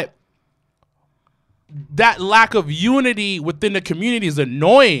 but that lack of unity within the community is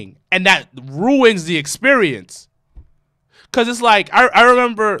annoying, and that ruins the experience. Because it's like, I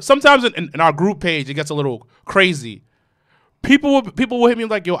remember sometimes in our group page, it gets a little crazy. People will hit me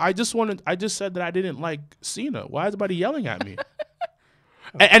like, yo, I just said that I didn't like Cena. Why is everybody yelling at me?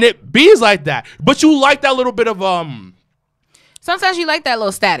 and it bees like that. But you like that little bit of Sometimes you like that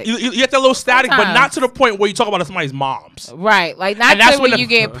little static. You get that little static, but not to the point where you talk about somebody's moms. Right. Like, not to when you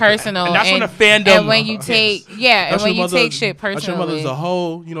get personal. And that's when the fandom. And when you take, and when you take shit personally. Your mother's a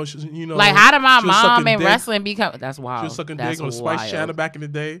hoe. You know. Like, how did my mom and wrestling become? That's wild. She was sucking dick on Spice Channel back in the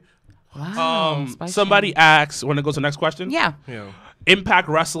day. Wow. Somebody asks, want to go to the next question? Yeah. Impact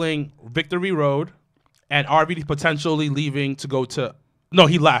Wrestling, Victory Road, and RVD potentially leaving to go to. No,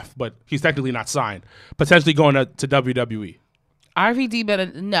 he left, but he's technically not signed. Potentially going to WWE. RVD better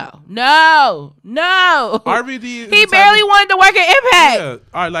no. RVD he barely wanted to work at Impact. Yeah,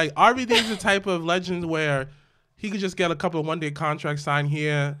 all right, like RVD is the type of legend where he could just get a couple of one-day contracts signed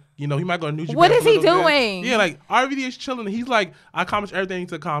here. You know, he might go to New Japan. What is he doing? Yeah, like RVD is chilling. He's like, I accomplished everything I need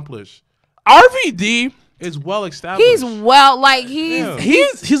to accomplish. RVD is well established. He's he's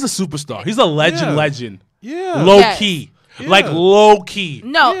a superstar. He's a legend. Yeah, low key. Yeah. Like low key.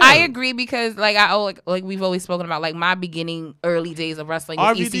 No, I agree because like we've always spoken about, like, my beginning early days of wrestling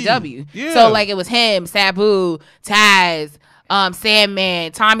was RVD. ECW. Yeah. So like it was him, Sabu, Taz,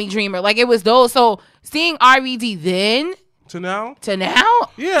 Sandman, Tommy Dreamer. Like it was those. So seeing RVD then to now.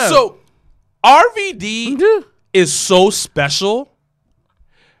 Yeah. So RVD is so special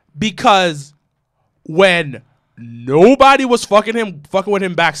because when nobody was fucking with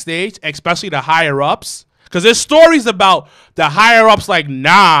him backstage, especially the higher ups. Because there's stories about the higher-ups like,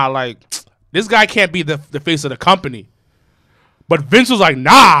 nah, like, this guy can't be the face of the company. But Vince was like,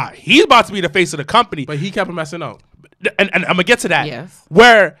 nah, he's about to be the face of the company. But he kept messing up. And I'm going to get to that. Yes.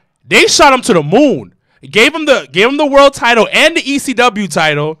 Where They shot him to the moon. Gave him the world title and the ECW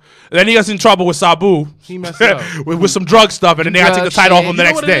title. And then he gets in trouble with Sabu. He messed up with some drug stuff, and then they had to take the title off him the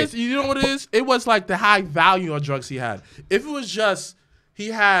next day. You know what it is? It was like the high value on drugs he had. If it was just he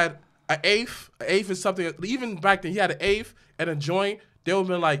had an eighth is something. Even back then, he had an eighth and a joint. They would have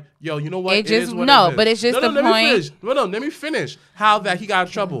been like, yo, you know what? But it's just the point. Let me finish. How that he got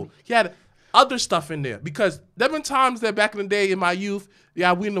in trouble. He had other stuff in there because there been times that back in the day in my youth,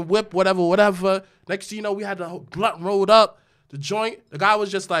 yeah, we in the whip, whatever. Next thing you know, we had the whole blunt rolled up, the joint. The guy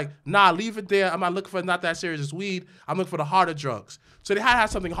was just like, nah, leave it there. I'm not looking for not that serious as weed. I'm looking for the harder drugs. So they had to have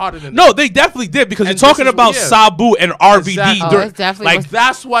something harder than that. No, they definitely did because you're talking about Sabu and RVD. Exactly. Like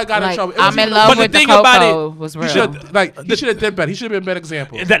that's why I got in trouble. I'm in love with the Coco was real. He should have did better. He should have been a better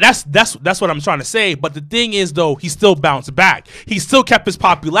example. That's what I'm trying to say. But the thing is, though, he still bounced back. He still kept his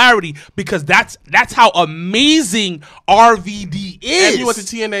popularity because that's how amazing RVD is. And he went to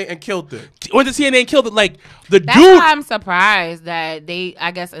TNA and killed it. Like that's why I'm surprised that they,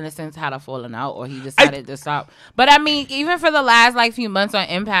 I guess, in a sense, had a falling out or he decided to stop. But I mean, even for the last few months on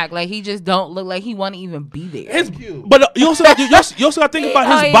Impact, like he just don't look like he want to even be there. But you also got to think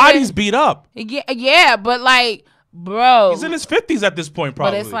about his body's beat up. Yeah, but like, bro, he's in his 50s at this point,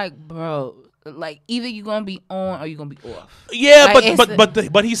 probably. But it's like, bro, like either you gonna be on or you gonna be off. Yeah,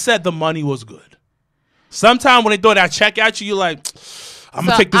 like, but he said the money was good. Sometimes when they throw that check at you, you're like, I'm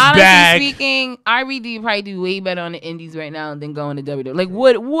gonna take this bag. Honestly speaking, RVD probably do way better on the indies right now than going to WWE. Like,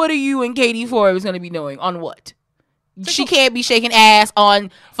 what are you and Katie Forbes gonna be doing on what? She can't be shaking ass on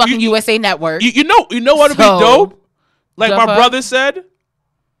fucking USA Network. You know what would be dope? Like my brother said,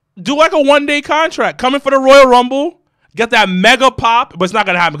 do like a 1-day contract. Coming for the Royal Rumble, get that mega pop, but it's not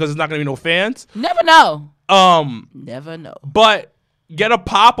gonna happen because there's not gonna be no fans. Never know. Never know. But get a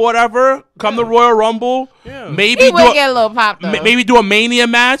pop or whatever. Come to Royal Rumble. Yeah. Maybe he would get a little pop though. Maybe do a Mania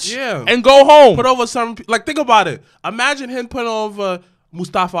match. Yeah. And go home. Put over some. Like think about it. Imagine him putting over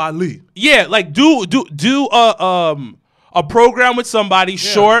Mustafa Ali. Yeah, like do a program with somebody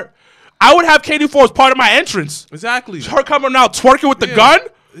short. I would have Katie Forbes part of my entrance. Exactly. Her coming out twerking with the gun.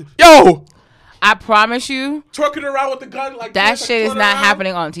 Yo, I promise you, twerking around with the gun like that shit is not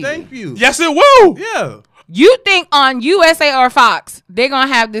happening on TV. Thank you. Yes, it will. Yeah. You think on USA or Fox they're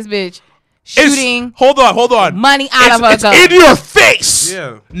gonna have this bitch shooting? Hold on. Money out of her gun. It's in your face.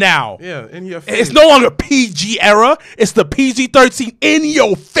 Yeah. Now. Yeah, in your face. It's no longer PG era. It's the PG-13 in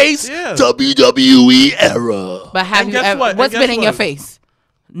your face WWE era. But have you ever? What's been in your face?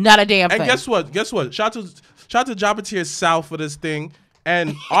 Not a damn thing. And guess what? Shout to Jabatier South for this thing.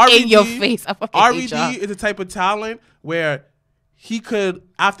 And RVD, in your face. RVD is the type of talent where he could,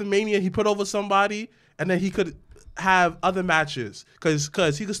 after Mania, he put over somebody, and then he could have other matches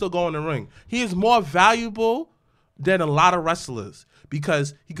because he could still go in the ring. He is more valuable than a lot of wrestlers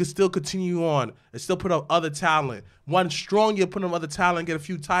because he could still continue on and still put up other talent. One strong, you put him other talent, get a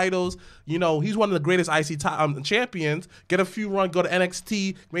few titles. You know, he's one of the greatest IC champions. Get a few runs, go to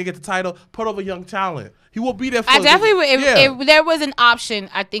NXT, maybe get the title, put over young talent. He will be there for I definitely would. If there was an option,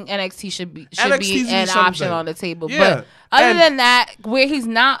 I think NXT should be an option on the table. Yeah. But other than that, where he's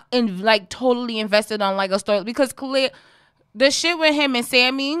not totally invested on like a story, because the shit with him and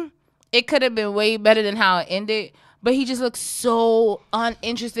Sammy, it could have been way better than how it ended. But he just looks so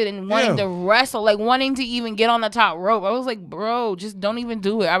uninterested in wanting to wrestle, like wanting to even get on the top rope. I was like, bro, just don't even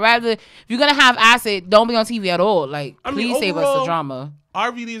do it. I'd rather, if you're going to have acid, don't be on TV at all. Like, please save us the drama.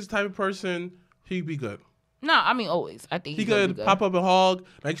 RVD is the type of person, he'd be good. No, I mean, always. I think he could pop up and hog,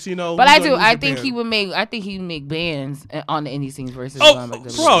 like, you know. But I think he would make bands on the indie scenes versus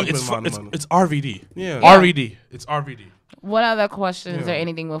bro, it's RVD. Yeah. RVD. It's RVD. What other questions or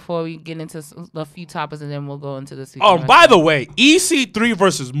anything before we get into a few topics and then we'll go into the Oh, by the way, EC3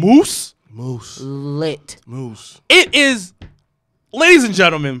 versus Moose. Lit. Moose. It is, ladies and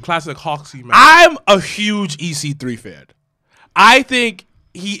gentlemen, classic Hawksy match. I'm a huge EC3 fan. I think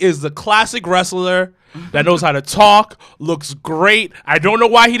he is the classic wrestler that knows how to talk, looks great. I don't know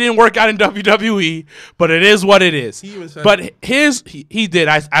why he didn't work out in WWE, but it is what it is. But he did.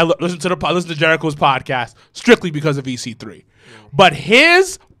 I listened to Jericho's podcast strictly because of EC3. Yeah. But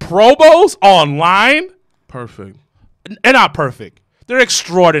his promos online, perfect. They're not perfect. They're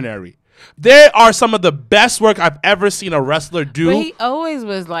extraordinary. They are some of the best work I've ever seen a wrestler do. But he always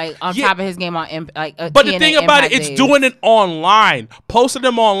was like on top of his game on like. But the thing about it, it's doing it online, posting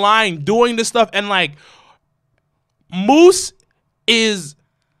them online, doing this stuff, and like Moose is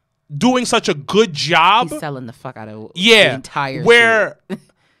doing such a good job. He's selling the fuck out of the entire where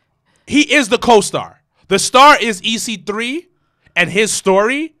he is the co-star. The star is EC3 and his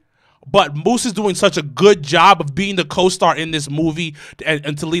story, But Moose is doing such a good job of being the co-star in this movie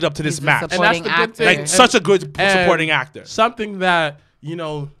and to lead up to this match. And that's the good thing. Like such a good supporting actor. Something that, you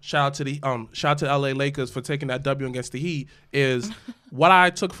know, shout out to LA Lakers for taking that W against the Heat is what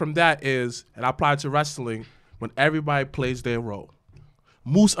I took from that is, and I applied to wrestling, when everybody plays their role.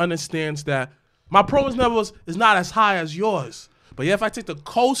 Moose understands that my promo levels is not as high as yours. But yeah, if I take the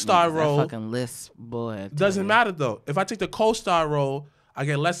co-star role, that fucking list, boy, doesn't matter though. If I take the co-star role, I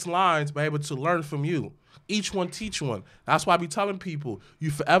get less lines, but able to learn from you. Each one teach one. That's why I be telling people,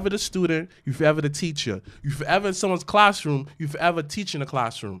 you forever the student, you forever the teacher. You forever in someone's classroom, you forever teach in the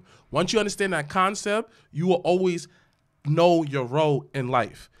classroom. Once you understand that concept, you will always know your role in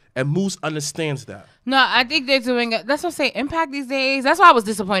life. And Moose understands that. No, I think they're doing it. That's what I'm saying. Impact these days. That's why I was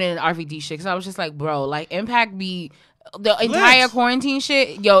disappointed in RVD shit. Because I was just like, bro, like, Impact be the entire quarantine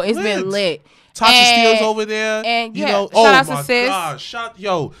shit. Yo, it's been lit. Tasha Steele's over there. And you yeah, know, shout out my to Sis. God,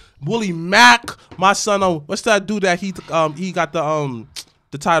 yo, Willie Mack, my son. What's that dude that he got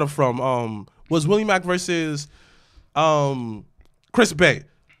the title from? Was Willie Mack versus Chris Bay.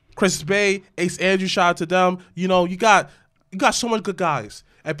 Chris Bay, Ace Andrew, shout out to them. You know, you got so much good guys.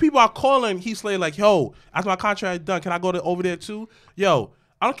 And people are calling Heath Slater like, yo, after my contract is done, can I go over there too? Yo,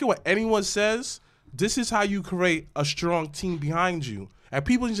 I don't care what anyone says. This is how you create a strong team behind you. And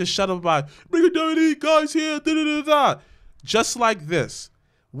people need to shut up about, bring a WWE guys here, da-da-da-da. Just like this.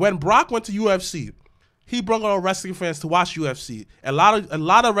 When Brock went to UFC, he brought on wrestling fans to watch UFC. A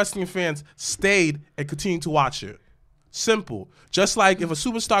lot of wrestling fans stayed and continued to watch it. Simple. Just like if a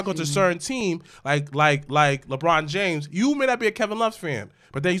superstar goes to a certain team, like LeBron James, you may not be a Kevin Love fan,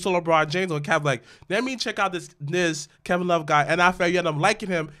 but then you saw LeBron James on Kevin, like, let me check out this Kevin Love guy, and I felt you end up liking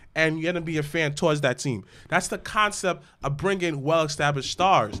him, and you end up being a fan towards that team. That's the concept of bringing well-established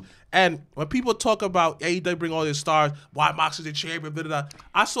stars. And when people talk about AEW bring all these stars, why Moxley's the champion, blah, blah, blah,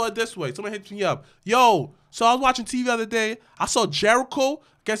 I saw it this way. Someone hit me up. Yo, so I was watching TV the other day. I saw Jericho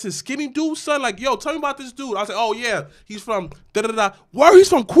against his skinny dude, son. Like, yo, tell me about this dude. I was like, oh, yeah, he's from da-da-da-da. Where? He's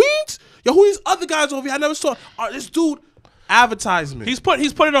from Queens? Yo, who these other guys over here? I never saw. This dude, advertisement. He's put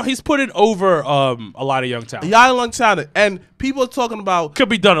it over a lot of young talent. Young talent. And people are talking about. Could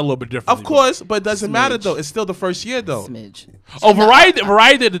be done a little bit differently. Of course, but it doesn't matter, though. It's still the first year, though. Smidge. Oh,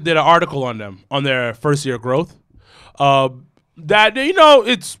 Variety did an article on them, on their first year growth. That, you know,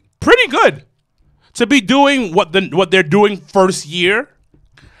 it's pretty good. To be doing what they're doing first year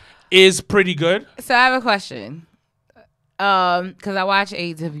is pretty good. So I have a question. Because I watch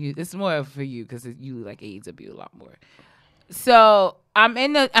AEW. It's more for you because you like AEW a lot more. So I'm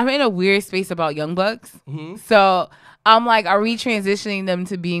in a weird space about Young Bucks. Mm-hmm. So I'm like, are we transitioning them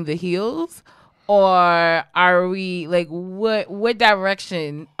to being the heels, or are we like what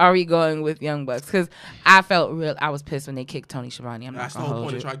direction are we going with Young Bucks? Because I was pissed when they kicked Tony Schiavone. I'm not gonna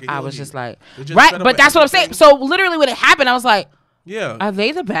hold you. I was just like, right, but that's what I'm saying. So literally when it happened, I was like, yeah, are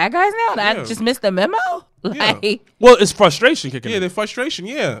they the bad guys now? Yeah. I just missed the memo. Like, yeah. Well, it's frustration kicking in. Yeah, the frustration,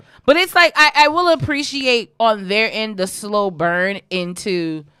 yeah. But it's like I will appreciate on their end the slow burn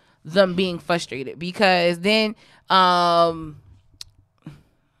into them being frustrated, because then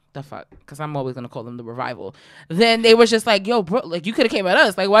the fuck, because I'm always gonna call them the Revival. Then they was just like, yo, bro, like you could have came at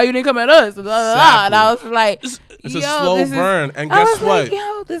us. Like, why you didn't come at us? Blah, blah, blah. And I was like, it's a slow burn. And guess what? Like,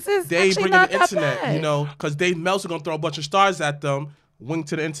 yo, this is they bring in the internet, bad. you know, because Dave Meltzer gonna throw a bunch of stars at them. Wink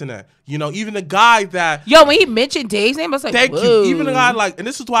to the internet. You know, even the guy that... Yo, when he mentioned Dave's name, I was like, thank whoa. you. Even the guy, like... And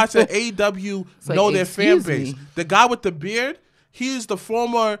this is why I said AEW know like, their fan base. The guy with the beard, he's the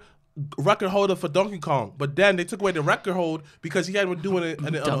former record holder for Donkey Kong. But then they took away the record hold because he hadn't been doing it...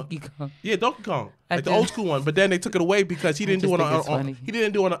 Donkey Kong. Yeah, Donkey Kong. Like the old school one. But then they took it away because he didn't do it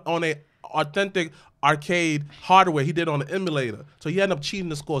on a authentic arcade hardware. He did it on an emulator. So he ended up cheating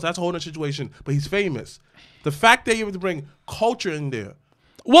the scores. That's a whole other situation. But he's famous. The fact that you're able to bring culture in there.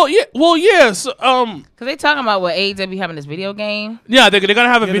 Well, yeah. So, because they talking about what AEW having this video game. Yeah, they're gonna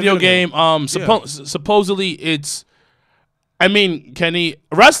have a video game. Supposedly it's. I mean, Kenny,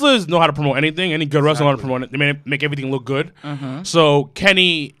 wrestlers know how to promote anything. Any good wrestler know how to promote it. They make everything look good. Mm-hmm. So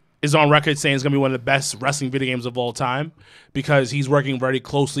Kenny is on record saying it's gonna be one of the best wrestling video games of all time because he's working very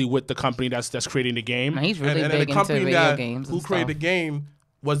closely with the company that's creating the game. Man, he's really big into video games. Who created the game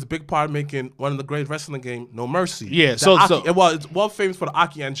was the big part of making one of the greatest wrestling game, No Mercy. Yeah, it's well famous for the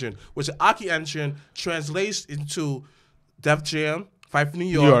Aki engine, which the Aki engine translates into Def Jam, Fight for New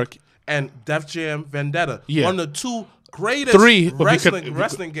York, and Def Jam Vendetta. Yeah. One of the two greatest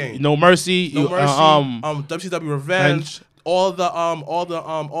wrestling games. No Mercy, WCW Revenge, all the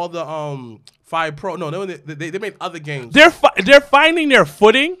Fire Pro. No, they made other games. They're finding their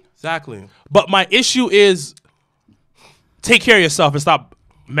footing. Exactly. But my issue is take care of yourself and stop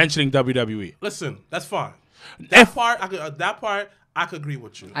mentioning WWE. Listen, that's fine. That part I could agree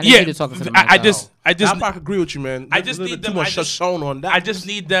with you. I need you to talk to the mic. I just that part I could agree with you, man. I just need too them. much shown on that. I just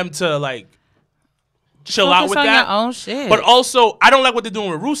need them to like chill out with on that. Your own shit. But also, I don't like what they're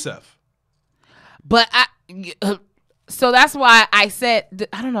doing with Rusev. But so that's why I said,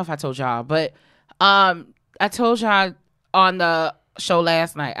 I don't know if I told y'all, but I told y'all on the show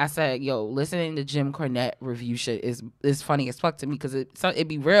last night, I said, yo, listening to Jim Cornette review shit is funny as fuck to me because it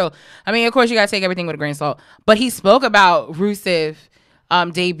be real. I mean, of course, you got to take everything with a grain of salt. But he spoke about Rusev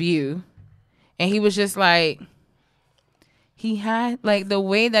debut, and he was just like, he had like the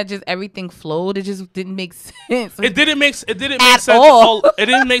way that just everything flowed. It just didn't make sense. It didn't make sense at all. It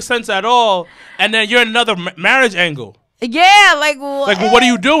didn't make sense at all. And then you're another marriage angle. Yeah, like what? Like, well, what are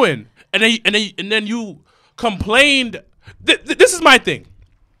you doing? And then you complained. This is my thing.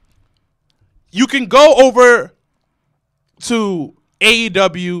 You can go over to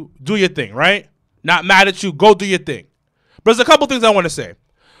AEW, do your thing, right? Not mad at you. Go do your thing. But there's a couple things I want to say.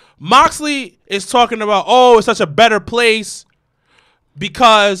 Moxley is talking about, oh, it's such a better place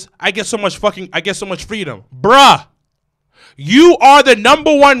because I get so much freedom. Bruh, you are the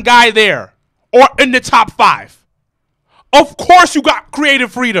number one guy there or in the top 5. Of course you got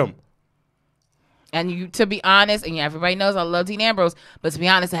creative freedom. And to be honest, and everybody knows I love Dean Ambrose, but to be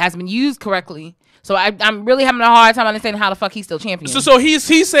honest, it hasn't been used correctly. So I'm really having a hard time understanding how the fuck he's still champion. So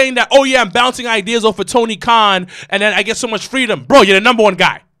he's saying that, oh yeah, I'm bouncing ideas off of Tony Khan, and then I get so much freedom. Bro, you're the number one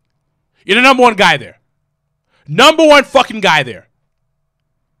guy. You're the number one guy there. Number one fucking guy there.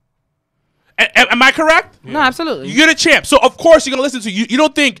 Am I correct? No, absolutely. You're the champ. So, of course, you're going to listen to you. You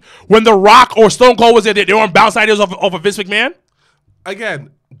don't think when The Rock or Stone Cold was there, they weren't bounce ideas off of Vince McMahon?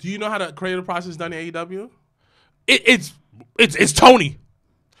 Again, do you know how the creative process is done in AEW? It's Tony.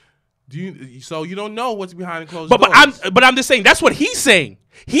 So you don't know what's behind the closed doors. But I'm just saying, that's what he's saying.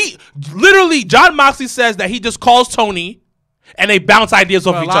 He literally, John Moxley says that he just calls Tony and they bounce ideas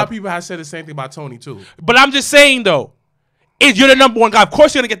off each other. A lot of people have said the same thing about Tony, too. But I'm just saying, though, you're the number one guy. Of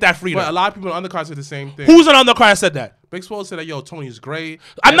course you're going to get that freedom. But a lot of people on the undercard said the same thing. Who's on the undercard that said that? Big Swole said that, yo, Tony's great.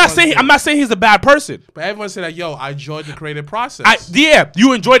 I'm not saying he's a bad person. But everyone said that, yo, I enjoyed the creative process. Yeah,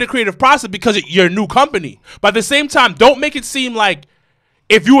 you enjoy the creative process because you're a new company. But at the same time, don't make it seem like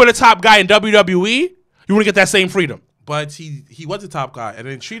if you were the top guy in WWE, you wouldn't get that same freedom. But he was the top guy and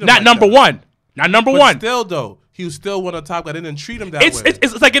didn't treat him Not like number that. one. Not number one. Still, though, he was still one of the top guys. They didn't treat him that way.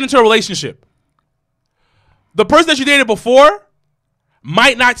 It's like getting into a relationship. The person that you dated before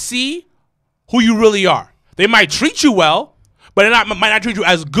might not see who you really are. They might treat you well, but they might not treat you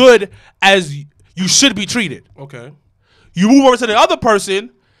as good as you should be treated. Okay. You move over to the other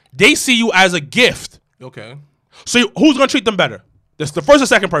person, they see you as a gift. Okay. So who's going to treat them better? That's the first or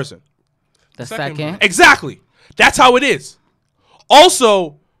second person? The second. Exactly. That's how it is.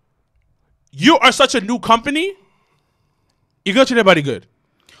 Also, you are such a new company, you're going to treat everybody good.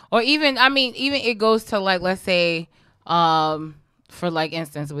 Or even it goes to, like, let's say, for, like,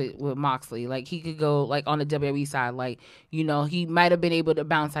 instance with Moxley, like, he could go, like, on the WWE side, like, you know, he might have been able to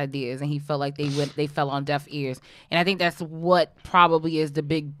bounce ideas and he felt like they fell on deaf ears. And I think that's what probably is the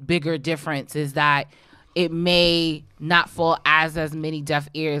bigger difference, is that it may not fall as many deaf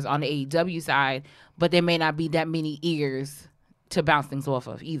ears on the AEW side, but there may not be that many ears to bounce things off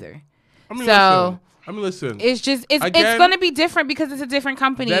of either. Listen. It's going to be different because it's a different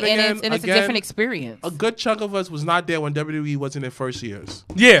company and it's a different experience. A good chunk of us was not there when WWE was in their first years.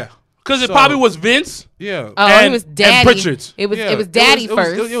 Yeah, because it probably was Vince. Yeah, it was Daddy. And Pritchard. It was Daddy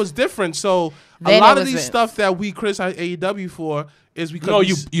first. It was different. So then a lot of these Vince. stuff that we criticize AEW for is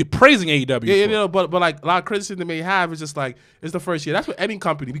because you're praising AEW. Yeah, you know, but like a lot of criticism they may have is just like it's the first year. That's with any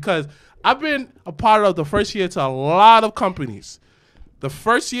company, because I've been a part of the first year to a lot of companies. The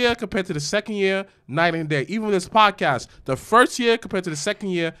first year compared to the second year, night and day. Even with this podcast, the first year compared to the second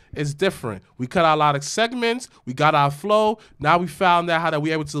year is different. We cut out a lot of segments. We got our flow. Now we found out how that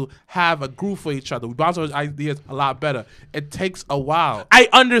we're able to have a groove for each other. We bounce those ideas a lot better. It takes a while. I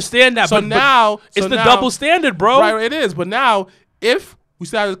understand that, but it's the double standard, bro. Right, it is. But now, if we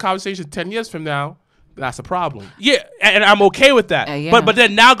started the conversation 10 years from now, that's a problem. Yeah, and I'm okay with that. Yeah. But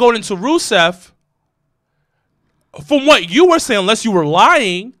then now going into Rusev, from what you were saying, unless you were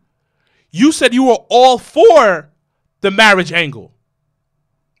lying, you said you were all for the marriage angle.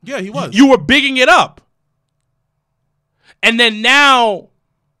 Yeah, he was. You were bigging it up. And then now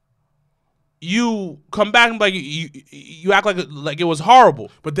you come back and like you act like it was horrible.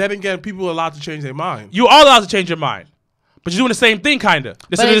 But then again, people are allowed to change their mind. You are allowed to change your mind. But you're doing the same thing, kind of.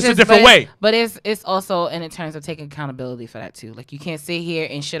 It's a just- different way. But it's also in terms of taking accountability for that too. Like you can't sit here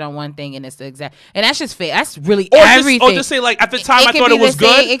and shit on one thing and it's the exact, and that's just fair. That's really everything. Or just say like at the time I could thought be it was the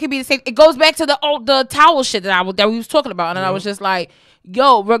same- good. It could be the same. It goes back to the towel shit that we was talking about, and I was just like,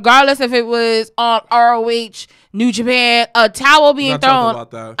 yo, regardless if it was on ROH, New Japan, a towel being Not talking thrown,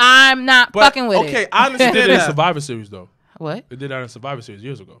 about that. I'm not fucking with it. Okay, I They understand did it in that. Survivor Series though. What? They did that in Survivor Series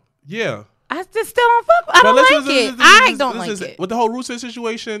years ago. Yeah. I just still don't fuck. I don't like it. I don't like it. With the whole Rusev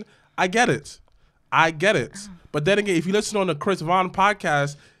situation, I get it. But then again, if you listen on the Chris Vaughn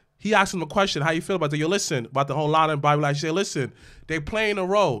podcast, he asked him a question, how you feel about that? Yo, listen, about the whole Lana and Bobby Lashley. Say, listen, they playing a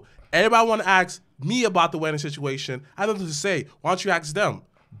role. Everybody want to ask me about the wedding situation. I have nothing to say. Why don't you ask them?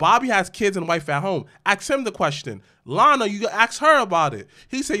 Bobby has kids and wife at home. Ask him the question. Lana, you ask her about it.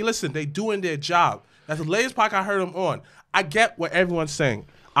 He said, listen, they doing their job. That's the latest podcast I heard him on. I get what everyone's saying.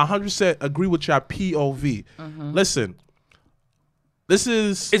 I 100% agree with your POV. Listen,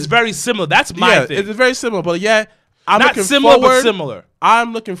 It's very similar. That's my thing. It's very similar, but yeah, I'm Not looking similar, forward. but similar.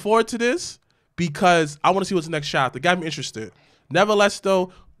 I'm looking forward to this because I want to see what's the next chapter. Got me interested. Nevertheless,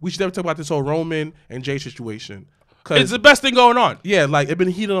 though, we should never talk about this whole Roman and Jey situation. It's the best thing going on. Yeah, like it been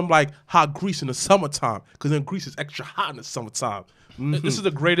heating them like hot grease in the summertime because then grease is extra hot in the summertime. This is the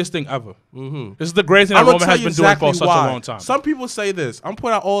greatest thing ever. This is the greatest thing that I'm gonna Roman tell has you been doing exactly for such why. a long time. Some people say this. I'm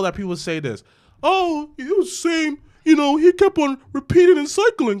putting out all that people say this. Oh, it was the same. You know, he kept on repeating and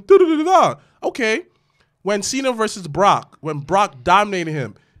cycling. Da-da-da-da-da. Okay. When Cena versus Brock, when Brock dominated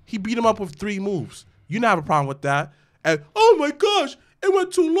him, he beat him up with 3 moves. You don't have a problem with that. And, oh my gosh, it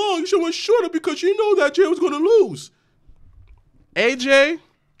went too long. You should have went shorter because you know that Jey was going to lose. AJ,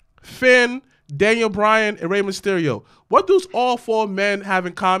 Finn, Daniel Bryan, and Rey Mysterio. What does all 4 men have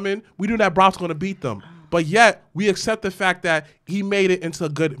in common? We knew that Brock's going to beat them. But yet, we accept the fact that he made it into a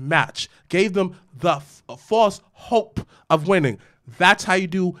good match. Gave them the false hope of winning. That's how you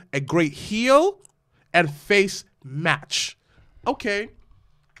do a great heel and face match. Okay.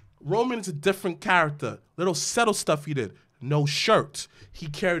 Roman is a different character. Little subtle stuff he did. No shirt. He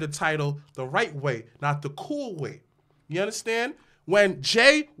carried the title the right way, not the cool way. You understand? When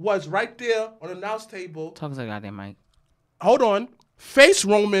Jey was right there on the announce table. Talk to the goddamn mic. Hold on. Face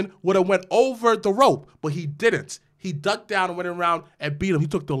Roman would have went over the rope, but he didn't. He ducked down and went around and beat him. He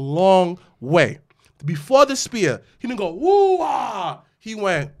took the long way. Before the spear, he didn't go, woo-ah. He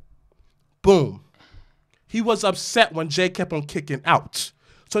went, boom. He was upset when Jey kept on kicking out.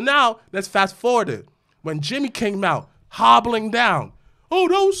 So now, let's fast forward it. When Jimmy came out, hobbling down, oh,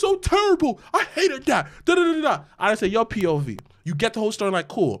 that was so terrible. I hated that. Da-da-da-da. I say, your POV. You get the whole story like,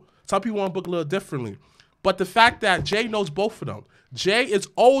 cool. Some people want to book a little differently. But the fact that Jey knows both of them. Jey is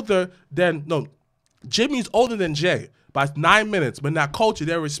older than, Jimmy's older than Jey by 9 minutes. But in that culture,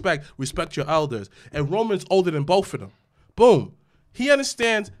 they respect your elders. And Roman's older than both of them. Boom. He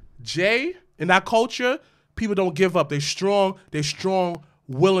understands Jey, in that culture, people don't give up. They're strong,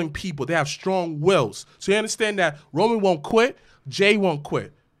 willing people. They have strong wills. So you understand that Roman won't quit, Jey won't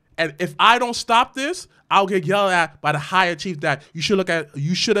quit. And if I don't stop this, I'll get yelled at by the higher chief that you should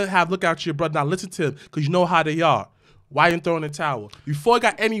have looked out your brother. Now listen to him because you know how they are. Why you throwing the towel? Before it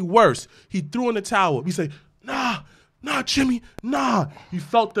got any worse, he threw in the towel. We say, nah, Jimmy, nah. You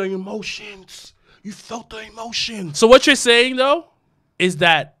felt the emotions. So what you're saying though is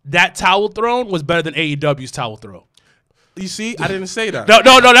that towel throne was better than AEW's towel throne. You see, I didn't say that.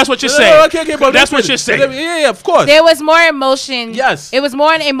 No, that's what you're saying. No, okay, but that's what you're saying. Yeah, of course. There was more emotion. Yes. It was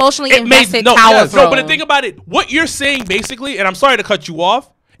more an emotionally invested no, towel yes. throw. No, but the thing about it, what you're saying basically, and I'm sorry to cut you off,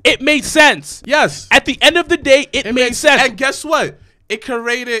 it made sense. Yes. At the end of the day, it made sense. And guess what? It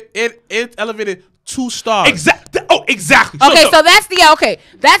elevated 2 stars. Exactly. Okay, so that's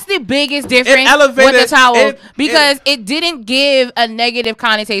the biggest difference with the towel because it didn't give a negative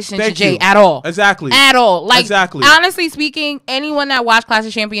connotation to Jey at all. Exactly. At all. Like, exactly. Honestly speaking, anyone that watched Clash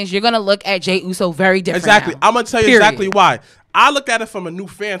of Champions, you're gonna look at Jey Uso very different. Exactly. Now. I'm gonna tell you exactly why. I look at it from a new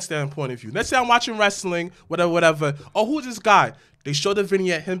fan standpoint of view. Let's say I'm watching wrestling, whatever. Oh, who's this guy? They show the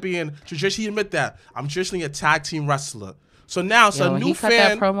vignette, him being traditionally, admit that I'm traditionally a tag team wrestler. So now, when new he fan. cut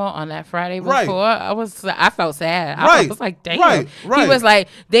that promo on that Friday before, Right. I felt sad. Right. I was like, damn. Right. He was like,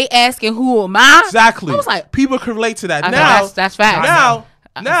 they asking who am I? Exactly. I was like, people can relate to that. I Now, know, that's fact.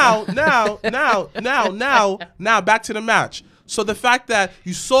 Now, back to the match. So the fact that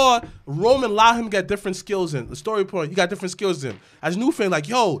you saw Roman allow him to get different skills in, the story point, you got different skills in. As a new fan, like,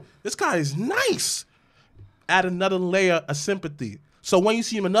 yo, this guy is nice. Add another layer of sympathy. So when you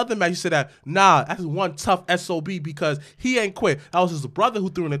see him in another match, you say that, nah, that's one tough SOB because he ain't quit. That was his brother who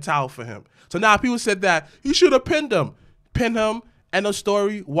threw in the towel for him. So now people said that he should have pinned him. Pin him, end of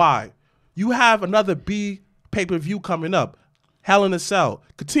story. Why? You have another B pay-per-view coming up, Hell in a Cell.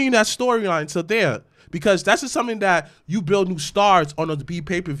 Continue that storyline till there. Because that's just something that you build new stars on those big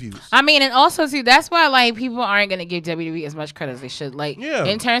pay-per-views. I mean, and also too, that's why like people aren't gonna give WWE as much credit as they should. Like,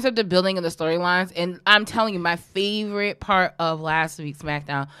 in terms of the building of the storylines, and I'm telling you, my favorite part of last week's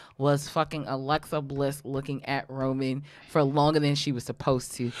SmackDown was fucking Alexa Bliss looking at Roman for longer than she was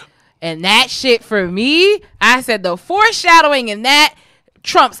supposed to, and that shit for me, I said the foreshadowing in that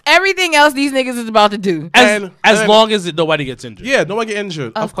trumps everything else these niggas is about to do. As long as nobody gets injured. Yeah, nobody get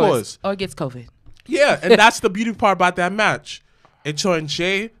injured, of course. Or gets COVID. Yeah, and that's the beauty part about that match. It showing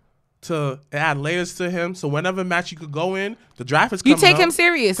Jey to add layers to him. So whenever match you could go in, the draft is coming. You take him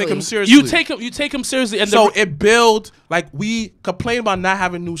seriously. Take him seriously. You take him seriously. And so it builds, like, we complain about not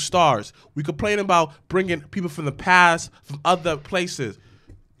having new stars. We complain about bringing people from the past, from other places.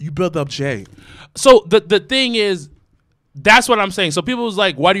 You build up Jey. So the thing is, that's what I'm saying. So people was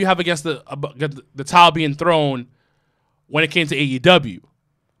like, why do you have against the towel being thrown when it came to AEW?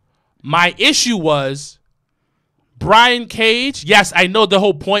 My issue was Brian Cage. Yes, I know the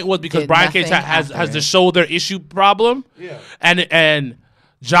whole point was because Brian Cage has the shoulder issue problem. Yeah. And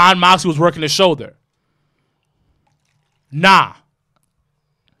John Moxley was working the shoulder. Nah.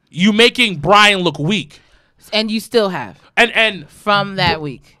 You making Brian look weak. And you still have. And from that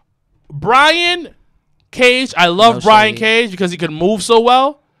week. Brian Cage, I love Brian Cage because he can move so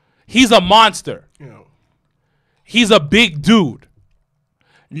well. He's a monster. Yeah. He's a big dude.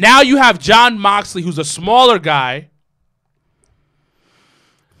 Now you have John Moxley, who's a smaller guy.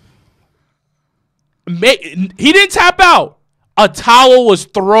 He didn't tap out. A towel was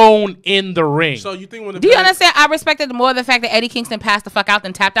thrown in the ring. So you think when do you understand? I respected more the fact that Eddie Kingston passed the fuck out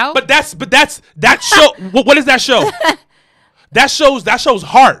than tapped out. But that show. What is that show? That shows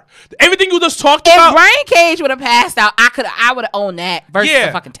heart. Everything you just talked about. If Brian Cage would have passed out, I would have owned that versus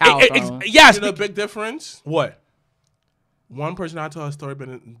the fucking towel. Yes. You know the big difference? What? One person I tell a story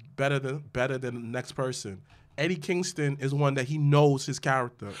better than the next person. Eddie Kingston is one that he knows his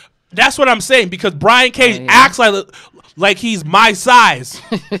character. That's what I'm saying, because Brian Cage acts like he's my size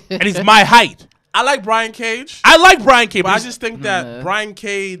and he's my height. I like Brian Cage. I like Brian Cage, but I just think that Brian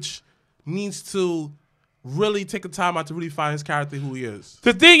Cage needs to really take a time out to really find his character, who he is.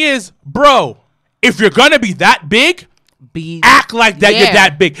 The thing is, bro, if you're gonna be that big, act like that you're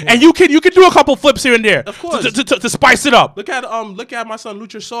that big, and you can do a couple flips here and there, of course, to spice it up. Look at my son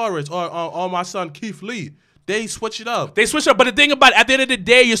Luchasaurus or my son Keith Lee. They switch it up. But the thing about it, at the end of the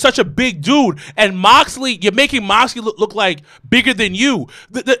day, you're such a big dude, and Moxley, you're making Moxley look like bigger than you.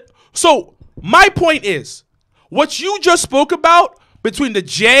 So my point is, what you just spoke about between the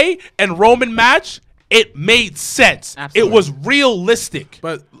Jey and Roman match, it made sense. Absolutely. It was realistic.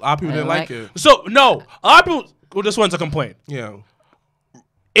 But a lot of people didn't like it. So no, a lot of people just wanted to complain. Yeah.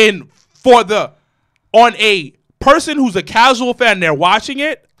 On a person who's a casual fan, they're watching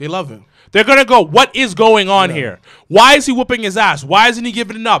it. They love him. They're going to go, what is going on here? Why is he whooping his ass? Why isn't he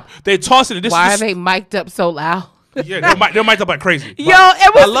giving it up? They toss it. Why are they mic'd up so loud? Yeah, they're mic'd up like crazy. Yo,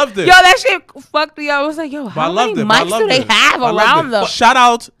 I loved it. Yo, that shit fucked me up. I was like, yo, how many mics do they have around them? Shout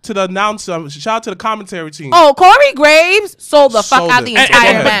out to the announcer. Shout out to the commentary team. Oh, Corey Graves sold the fuck out the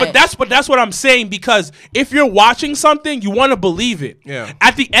entire match. But that's what I'm saying, because if you're watching something, you want to believe it. Yeah.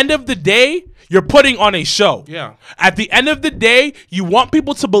 At the end of the day, you're putting on a show. Yeah. At the end of the day, you want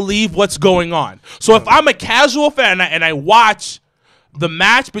people to believe what's going on. So if I'm a casual fan and I watch the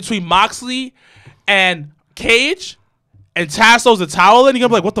match between Moxley and Cage and Taz throws a towel in, you're gonna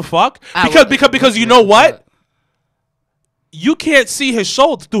be like, what the fuck? Because you know what? You can't see his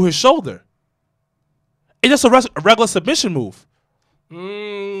shoulder through his shoulder. It's just a regular submission move.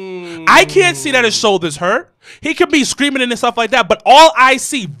 I can't see that his shoulder's hurt. He could be screaming and stuff like that, but all I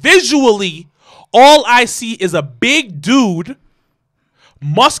see visually, is a big dude,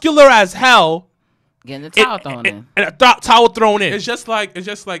 muscular as hell, getting the towel thrown in. And a towel thrown in. It's just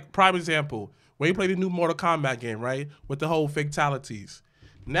like prime example. When you play the new Mortal Kombat game, right? With the whole fatalities.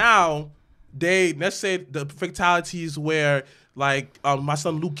 Now, let's say the fatalities where, like, my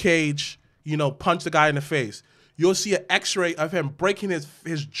son Luke Cage, punched the guy in the face. You'll see an x-ray of him breaking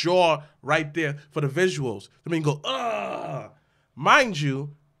his jaw right there for the visuals. I mean, go, ugh. Mind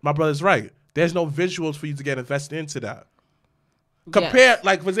you, my brother's right. There's no visuals for you to get invested into that. Compare,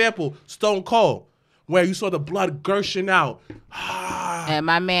 like, for example, Stone Cold, where you saw the blood gushing out. And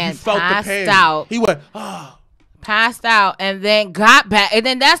my man passed out. He went, passed out and then got back. And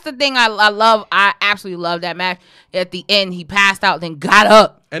then that's the thing I love. I absolutely love that match. At the end, he passed out, then got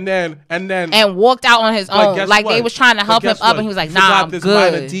up. And walked out on his own. Like they was trying to help him up, and he was like, nah, I'm good.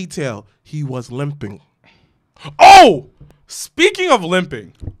 Minor detail. He was limping. Oh! Speaking of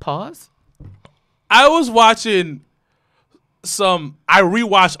limping. Pause. I was watching I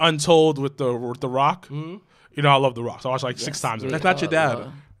rewatched Untold with the Rock. Mm-hmm. You know, I love the Rock. So I watched like 6 times. That's not your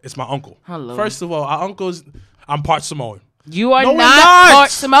dad. It's my uncle. Hello. First of all, our uncle's. I'm part Samoan. You are No, we're not not. part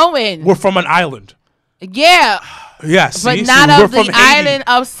Samoan. We're from an island. Yeah, Yes, but see? not See, we're of the from Haiti. island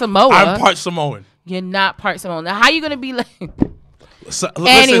of Samoa. I'm part Samoan. You're not part Samoan. Now, how you gonna be like? So,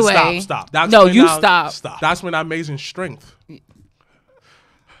 Anyway. listen, stop. That's No, when you our- stop. Stop. That's when amazing strength.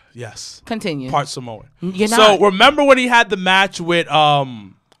 Yes. Continue. Part Samoan. You're So not. remember when he had the match with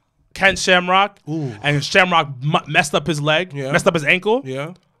Ken Shamrock? And Shamrock messed up his leg, Yeah. messed up his ankle?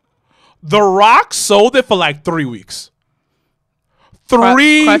 Yeah. The Rock sold it for like 3 weeks.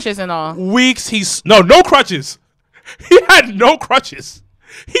 3 crutches and all. weeks. No crutches. He had no crutches.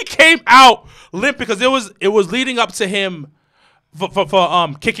 He came out limp because it was leading up to him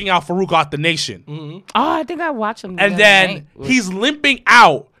for kicking out Farouk out the nation. Oh, I think I watched him. And then he's limping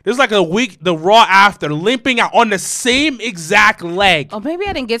out. There's like a week, the Raw after, limping out on the same exact leg. Oh, maybe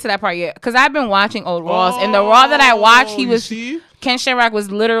I didn't get to that part yet because I've been watching old Raws, and the Raw that I watched, he you was see? Ken Shamrock was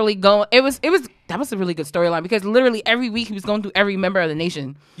literally going. It was that was a really good storyline because literally every week he was going through every member of the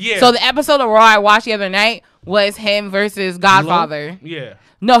nation. Yeah. So the episode of Raw I watched the other night was him versus Godfather. Yeah.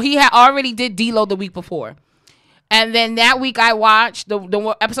 No, he had already did D-Lo the week before, and then that week I watched the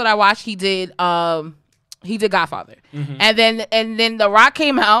episode I watched. He did Godfather, and then The Rock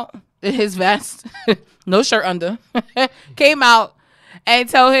came out in his vest, no shirt under, came out and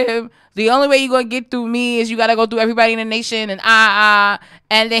told him the only way you're gonna get through me is you gotta go through everybody in the nation and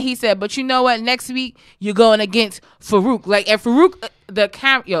and then he said, but you know what? Next week you're going against Farouk. Like, and Farouk, the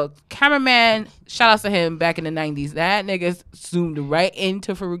cameraman, shout out to him back in the 90s. That nigga zoomed right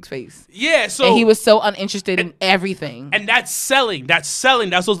into Farouk's face. Yeah, so And he was so uninterested in everything. and that's selling. That's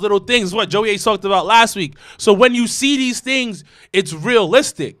those little things. What Joey talked about last week. So when you see these things, it's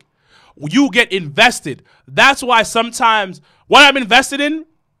realistic. You get invested. That's why sometimes what I'm invested in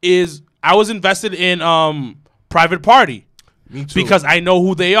is I was invested in Private Party. Me too. Because I know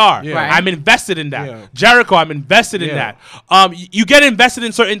who they are. Yeah. Right. I'm invested in that. Yeah. Jericho, I'm invested in Yeah. that. You get invested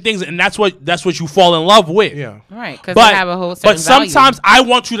in certain things, and that's what you fall in love with. Yeah. Right, because they have a whole certain But sometimes I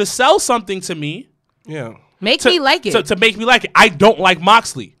want you to sell something to me Yeah. make me like it. to make me like it. I don't like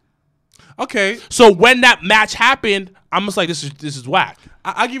Moxley. Okay. So when that match happened, I'm just like, this is whack.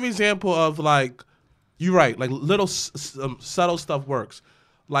 I'll give you an example of, like, you're right, like little subtle stuff works.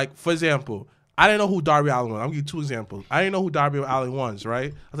 Like, for example, I didn't know who Darby Allin was. I'll give you 2 examples. I didn't know who Darby Allin was,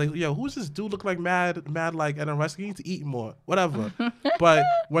 right? I was like, yo, who's this dude look like mad like at a wrestling? He needs to eat more, whatever. But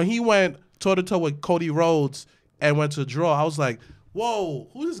when he went toe-to-toe with Cody Rhodes and went to draw, I was like, whoa,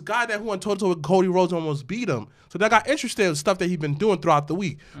 who's this guy that who went toe-to-toe with Cody Rhodes and almost beat him? So that got interested in stuff that he'd been doing throughout the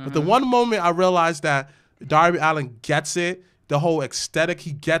week. But the one moment I realized that Darby Allin gets it, the whole aesthetic,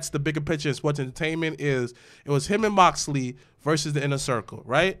 he gets the bigger picture in sports entertainment is, it was him and Moxley versus the Inner Circle,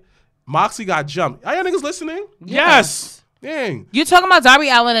 right? Moxley got jumped. Are y'all niggas listening? Yes. Dang. You're talking about Darby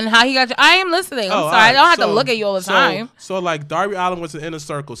Allin and how he got. I am listening. I'm sorry. I don't have to look at you all the time. So like Darby Allin was in the Inner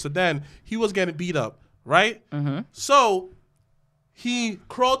Circle. So then he was getting beat up, right? Mm-hmm. So he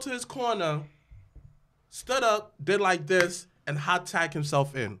crawled to his corner, stood up, did like this, and hot tagged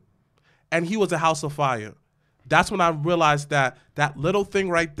himself in. And he was a house of fire. That's when I realized that little thing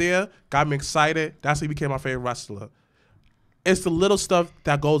right there got me excited. That's when he became my favorite wrestler. It's the little stuff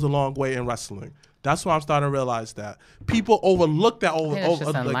that goes a long way in wrestling. That's why I'm starting to realize that people overlook that. It's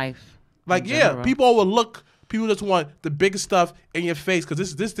just in life. Like, in yeah, general. people overlook. People just want the biggest stuff in your face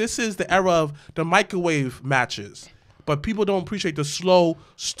because this is the era of the microwave matches. But people don't appreciate the slow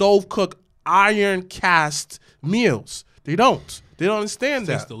stove cook iron cast meals. They don't. They don't understand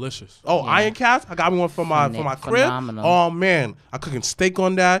that. It's delicious. Oh, iron cast! I got me one for my crib. Phenomenal. Oh man, I cooking steak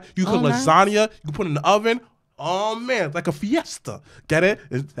on that. You cook nice. lasagna. You can put it in the oven. Oh man, it's like a fiesta. Get it?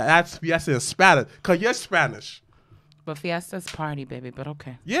 That's fiesta in Spanish. Cause you're Spanish. But Fiesta's party, baby. But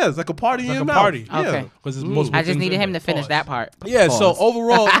okay. Yeah, it's like a party It's in like your a mouth. party. Yeah. Okay. Because there's multiple I just things needed in him there. to finish Pause. that part. Yeah, so Pause.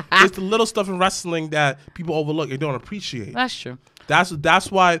 overall, it's the little stuff in wrestling that people overlook and don't appreciate. That's true. That's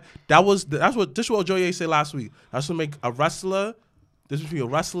why this is what Joey said last week. That's what make a wrestler. This is between a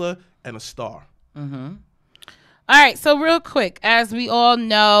wrestler and a star. All right, so real quick, as we all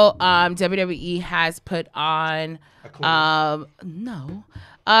know, WWE has put on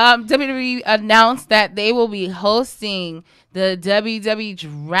WWE announced that they will be hosting the WWE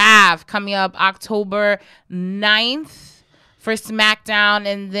draft coming up October 9th for Smackdown,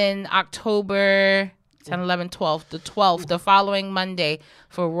 and then October 10, 11, 12, the 12th, the following Monday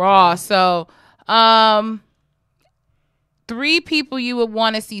for Raw. So 3 people you would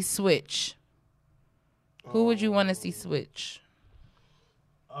want to see switch. Who would you want to see switch?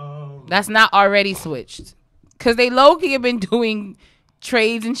 That's not already switched. Because they low-key have been doing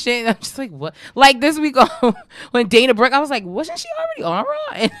trades and shit. And I'm just like, what? Like this week when Dana Brooke, I was like, wasn't she already on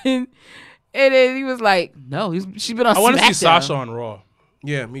Raw? And then he was like, no, she's been on SmackDown. I want to see Sasha on Raw.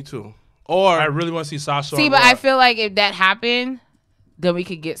 Yeah, me too. Or I really want to see Sasha on See, Raw. but I feel like if that happened, then we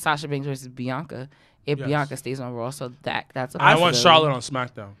could get Sasha Banks versus Bianca. If Bianca stays on Raw, so that's a I want Charlotte on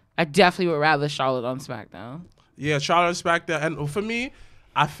SmackDown. I definitely would rather Charlotte on SmackDown. Yeah, Charlotte on SmackDown. And for me,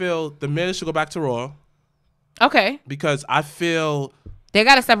 I feel the Miz should go back to Raw. Okay. Because I feel they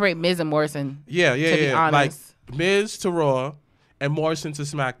got to separate Miz and Morrison. Yeah. To be honest. Like Miz to Raw and Morrison to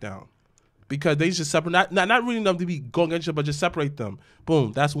SmackDown. Because they just separate, not really them to be going against each other, but just separate them.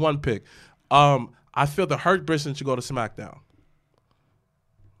 Boom, that's one pick. I feel the Hurt Business should go to SmackDown.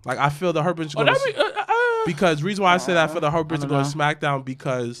 Like I feel the Hurt Business should go to because reason why I say that I feel the Hurt Business should go to SmackDown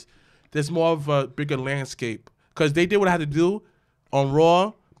because there's more of a bigger landscape. Because they did what I had to do on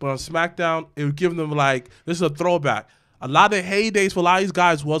Raw, but on SmackDown it would give them like this is a throwback. A lot of heydays for a lot of these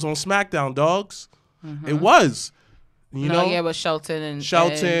guys was on SmackDown, dogs. It was. You know, yeah, but Shelton,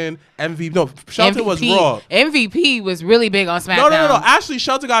 MVP. No, Shelton MVP, was Raw. MVP was really big on SmackDown. No. Actually,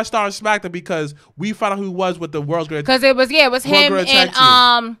 Shelton got started on SmackDown because we found out who he was with the World's Greatest. Because it was him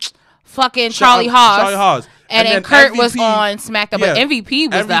and fucking Charlie Haas. And then Kurt MVP, was on SmackDown, but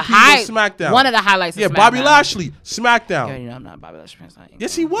MVP was the high SmackDown. One of the highlights. Of SmackDown. Bobby Lashley, SmackDown. You already know I'm not a Bobby Lashley fan.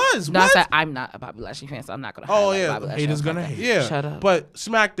 Yes, he was. No, I said I'm not a Bobby Lashley fan, so I'm not gonna. Bobby Lashley. Haters gonna hate. Yeah, shut up. But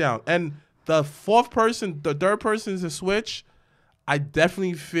SmackDown and the third person is a switch. I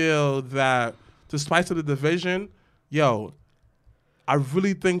definitely feel that despite of the division, I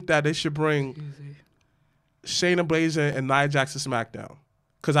really think that they should bring Shayna Baszler and Nia Jax to SmackDown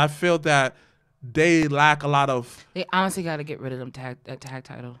because I feel that they lack a lot of. They honestly got to get rid of them tag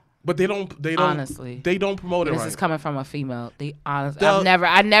title. But they don't. Honestly, they don't promote it. This right. is coming from a female. They honestly, I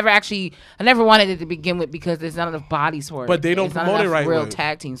never wanted it to begin with because there's not enough bodies for it. But they don't promote it right. Real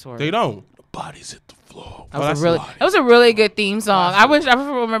tag teams for it. They don't. Bodies hit the floor. That was a really good theme song. I wish I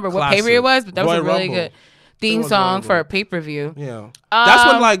remember what pay-per-view it was, but that was a really good theme song for a pay-per-view. Yeah,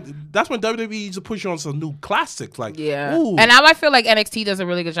 that's when WWE used to push you on some new classics. Like ooh. And now I feel like NXT does a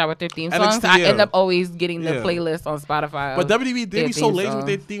really good job with their theme songs. NXT, I end up always getting the playlist on Spotify. But WWE they be so lazy with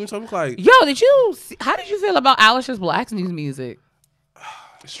their theme songs. Like how did you feel about Mrblac's new music?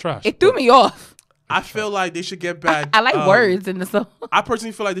 It's trash. It threw me off. I feel like they should get back. I like words in the song. I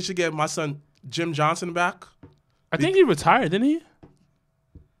personally feel like they should get my son Jim Johnson back. I think he retired, didn't he?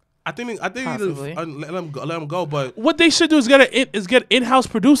 I think he let him go. But what they should do is get in-house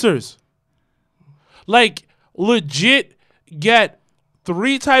producers. Like legit, get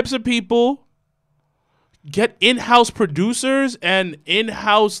 3 types of people. Get in-house producers and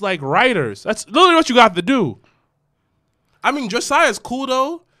in-house like writers. That's literally what you got to do. I mean, Josiah's cool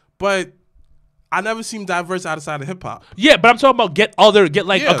though, but I never seen diverse outside of hip hop. Yeah, but I'm talking about get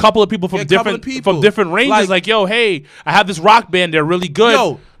a couple of people from different ranges. Like, yo, hey, I have this rock band. They're really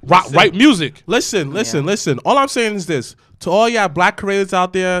good. Write music. Listen. All I'm saying is this: to all y'all black creators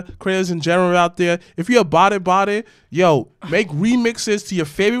out there, creators in general out there, if you're about it, make remixes to your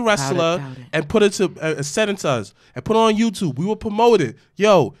favorite wrestler and put it to send it to us and put it on YouTube. We will promote it.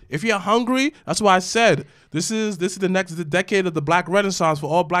 If you're hungry, that's why I said. This is the decade of the black renaissance for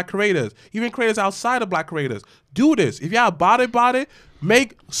all black creators, even creators outside of black creators. Do this. If y'all about it,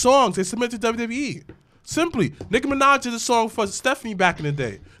 make songs and submit to WWE. Simply, Nicki Minaj did a song for Stephanie back in the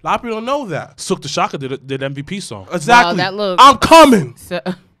day. A lot of people don't know that. Sook the Shaka did MVP song. Exactly. Wow, I'm coming.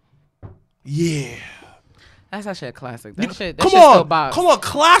 Yeah. That's actually a classic. That shit come still box. Come on,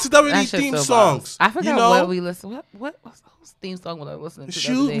 classic WWE theme songs. I forgot what we listened. What whose theme song was I listening to?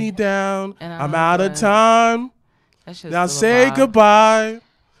 Shoot me down. I'm out of time. Now say vibe. goodbye.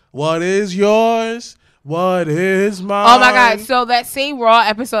 What is yours? What is mine? Oh my God! So that same Raw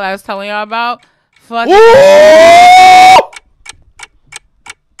episode I was telling y'all about. Fucking. 1,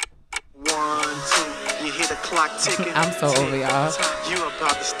 2, you hear the clock ticking. I'm so over y'all. You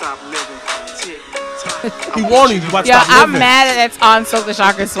about to stop living. Tick. He warned you about to Yeah, stop I'm living. mad that it's on Soak the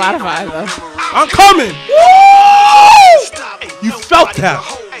Shocker Spotify though. I'm coming. You felt that.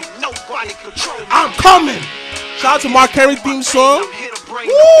 I'm coming. Shout out to Mark Henry theme song.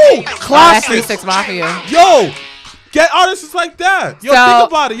 Woo! That's Classic. 3-6 Mafia. Yo, get artists like that. Yo, think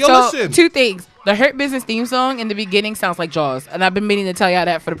about it. Yo, listen. 2 things. The Hurt Business theme song in the beginning sounds like Jaws, and I've been meaning to tell y'all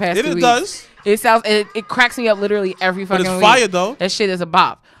that for the past 2 weeks. It does. It sounds. It cracks me up literally every fucking week. But it's fire though. That shit is a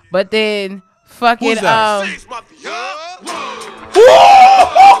bop. But then fucking Who's that?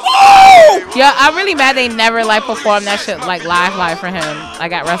 yeah, I'm really mad they never like performed that shit like live for him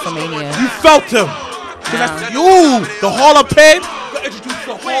like at WrestleMania. You felt him. That's you, the Hall of Fame. Introduce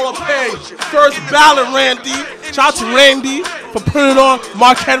the Hall of Fame. First ballot, Randy. Shout out to Randy for putting it on.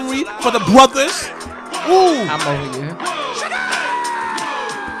 Mark Henry for the brothers. Ooh. I'm over you.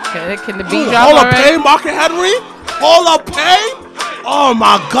 Can the beat drop Hall of already? Fame, Mark Henry. Hall of Fame. Oh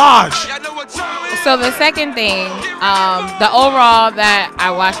my gosh. So the second thing, the overall that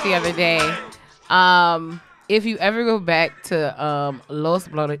I watched the other day, if you ever go back to Los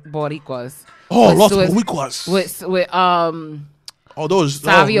Boricuas. Oh, Los Boricuas. With those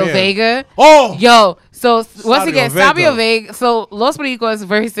Savio Vega. Oh, yo. So once again, Vega. Savio Vega. So Los Boricuas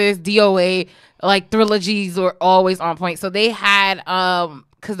versus DOA, like trilogies were always on point. So they had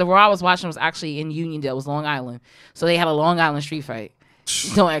because the Raw I was watching was actually in Uniondale, it was Long Island. So they had a Long Island street fight.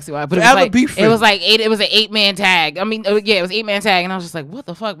 Don't ask me why, but it was like it was an 8-man tag. I mean, yeah, it was 8-man tag, and I was just like, what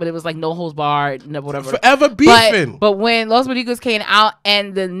the fuck? But it was like no holds barred, no whatever. Forever beefing. But when Los Boricuas came out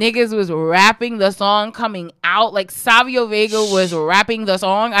and the niggas was rapping the song coming out, like Savio Vega was rapping the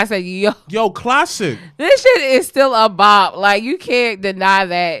song, I said, yo, classic. This shit is still a bop. Like you can't deny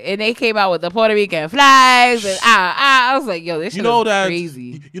that. And they came out with the Puerto Rican flags and I was like, yo, this shit is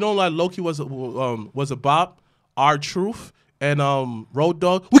crazy. You know, like Loki was a bop. Our Truth. And Road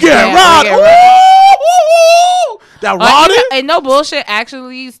Dogg, we get robbed. That rodded? And no bullshit.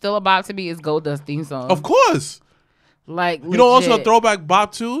 Actually, still a bop to me is Goldust theme song. Of course. Like you know, also a throwback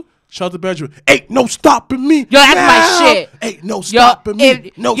bop too. Shelter Benjamin. Ain't no stopping me. Yo, that's my shit. Ain't no stopping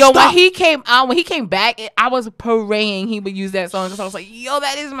me. Stop. When he came back, I was praying he would use that song because I was like, yo,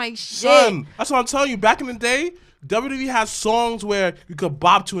 that is my shit. Son, that's what I'm telling you. Back in the day, WWE has songs where you could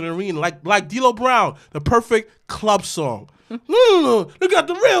bop to an arena, like D-Lo Brown, the perfect club song. No, look at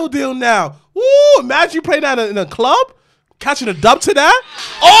the real deal now. Woo! Imagine you playing that in a club, catching a dub to that.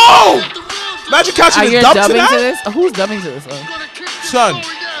 Oh! Imagine catching a dub to that. To this? Who's dubbing to this one? Son,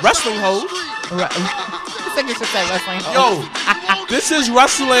 wrestling hoes. Yo, this is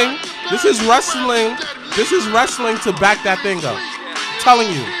wrestling. This is wrestling. This is wrestling to back that thing up. I'm telling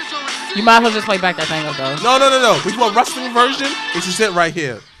you. You might as well just play back that thing up though. No. We want wrestling version. This is it right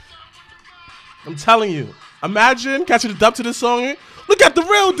here. I'm telling you. Imagine catching a dub to this song. Look at the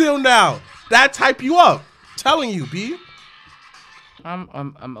real deal now. That type you up. I'm telling you, B.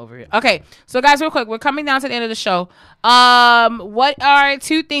 I'm over it. Okay, so guys, real quick, we're coming down to the end of the show. What are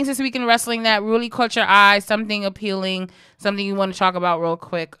 2 things this week in wrestling that really caught your eye? Something appealing, something you want to talk about real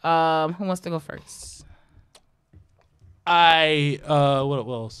quick. Who wants to go first? What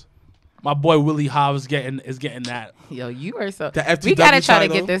else? My boy Willie Hobbs is getting that. Yo, you are so. We gotta try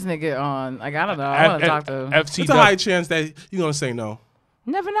to get this nigga on. Like I don't know. I want to talk to him. It's a high chance that you're gonna say no.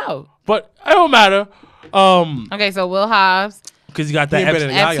 Never know. But it don't matter. Okay, so Will Hobbs. Because you got that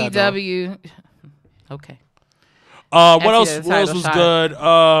FTW. Okay. What else was good?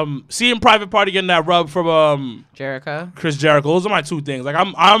 Seeing Private Party getting that rub from Jericho. Chris Jericho. Those are my 2 things. Like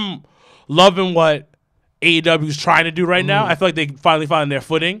I'm loving what AEW is trying to do right now. I feel like they finally found their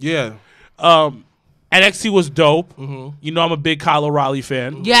footing. Yeah. NXT was dope. You know I'm a big Kyle O'Reilly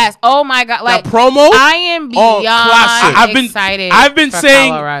fan. Yes. Oh my God. Like that promo. I am beyond excited. I've been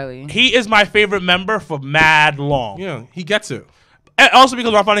saying Kyle O'Reilly. He is my favorite member for mad long. Yeah, he gets it. And also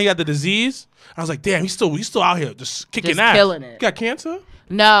because when I found out he had the disease, I was like, damn, he's still out here just kicking ass. Killing it. Got cancer?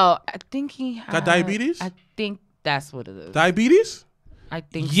 No, I think he got diabetes. I think that's what it is. Diabetes? I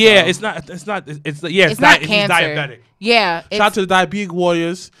think. Yeah, so. It's not cancer. He's diabetic. Yeah. Shout out to the diabetic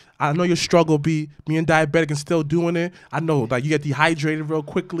warriors. I know your struggle, B. Me and diabetic and still doing it. I know, like you get dehydrated real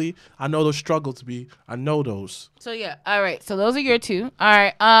quickly. I know those struggles, B. I know those. So yeah, all right. So those are your 2. All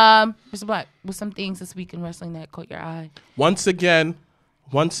right, Mr. Black, what's some things this week in wrestling that caught your eye? Once again,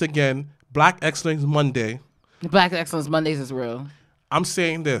 Black Excellence Monday. The Black Excellence Mondays is real. I'm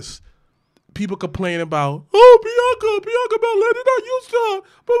saying this. People complain about, Bianca Belair not used to her.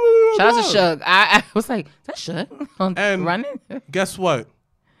 Blah, blah, blah, Shout out to Shug. I was like, is that Shug and running? Guess what?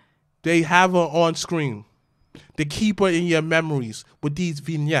 They have her on screen. They keep her in your memories with these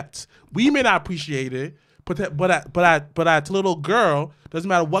vignettes. We may not appreciate it, but that little girl, doesn't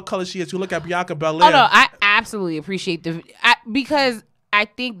matter what color she is, you look at Bianca Belair. Oh no, I absolutely appreciate because I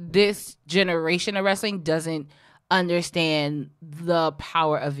think this generation of wrestling doesn't understand the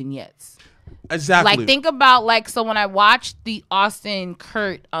power of vignettes. Exactly. Like think about so when I watched the Austin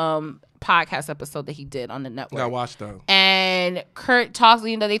Kurt podcast episode that he did on the network. I watched that. And Kurt talks,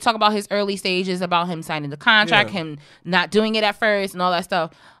 they talk about his early stages, about him signing the contract, him not doing it at first and all that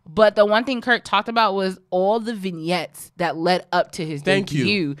stuff. But the one thing Kurt talked about was all the vignettes that led up to his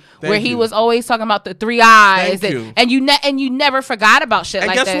debut, where he was always talking about the 3 eyes, and you never forgot about shit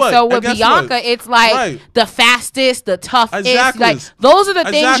like that. So with Bianca, it's like the fastest, the toughest. Like those are the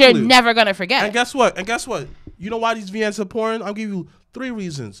things you're never gonna forget. And guess what? You know why these vignettes are important? I'll give you 3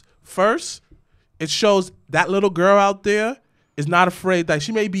 reasons. First, it shows that little girl out there is not afraid that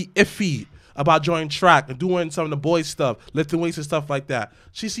she may be iffy about joining track and doing some of the boys stuff, lifting weights and stuff like that.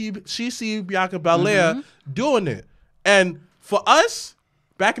 She see Bianca Belair doing it. And for us,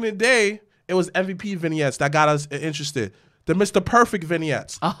 back in the day, it was MVP vignettes that got us interested. The Mr. Perfect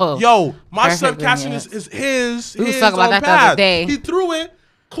vignettes. Oh, yo, my son Perfect catching vignettes. is his We was talking about that the path. other day. He threw it,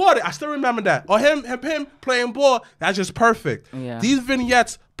 caught it. I still remember that. Or him playing ball. That's just perfect. Yeah. These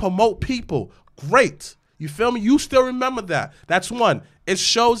vignettes promote people. Great. You feel me? You still remember that. That's one. It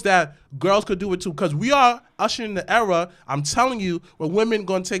shows that girls could do it too. Because we are ushering the era, I'm telling you, where women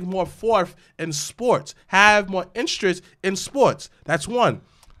going to take more forth in sports, have more interest in sports. That's one.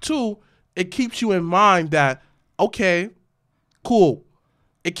 2, it keeps you in mind that, okay, cool.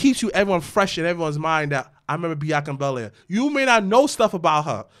 It keeps everyone fresh in everyone's mind that I remember Bianca Belair. You may not know stuff about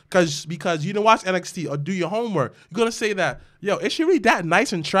her because you didn't watch NXT or do your homework. You're going to say that, yo, is she really that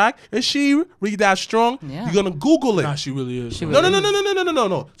nice in track? Is she really that strong? Yeah. You're going to Google it. Nah, she really is. She bro.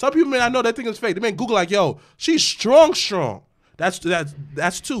 No. Some people may not know that thing is fake. They may Google like, yo, she's strong. That's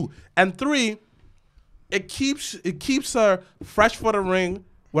 2. And 3, it keeps her fresh for the ring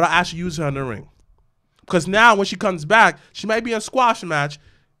without actually using her in the ring. Because now when she comes back, she might be in a squash match.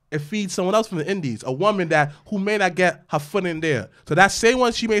 It feeds someone else from the indies, a woman who may not get her foot in there. So that same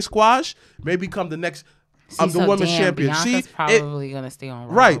one she may squash may become the next the women's champion. Bianca's probably gonna stay on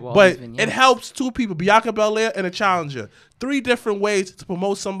Raw right, with all but these it vignettes. helps 2 people, Bianca Belair and a challenger. 3 different ways to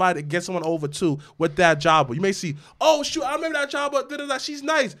promote somebody and get someone over too with that jobber. You may see, oh shoot, I remember that jobber. She's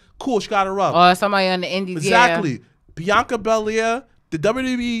nice, cool. She got her up. Or somebody on the indies. Exactly. Yeah. Bianca Belair. The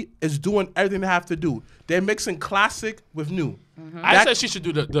WWE is doing everything they have to do. They're mixing classic with new. I said she should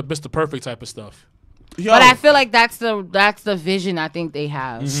do the Mr. Perfect type of stuff. Yo, But I feel like that's the vision I think they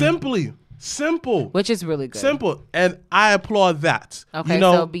have, simple, which is really good. simple, and I applaud that. Okay, you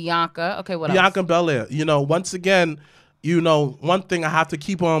know, so Bianca. Okay, what Bianca else? Belair. You know, once again, one thing I have to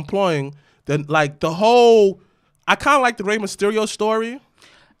keep on employing. Then, like the whole, I kind of like the Rey Mysterio story.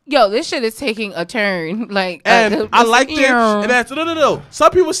 Yo, this shit is taking a turn. Like, And I like it. And that's no.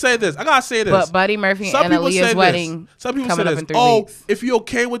 Some people say this. I gotta say this. But Buddy Murphy Some and people say Aaliyah's this. wedding. Some people coming say up this. in 3 Oh, weeks. if you're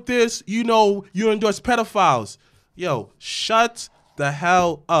okay with this, you endorse pedophiles. Yo, shut the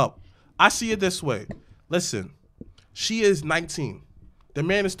hell up. I see it this way. Listen, she is 19. The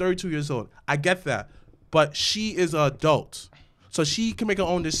man is 32 years old. I get that. But she is an adult. So she can make her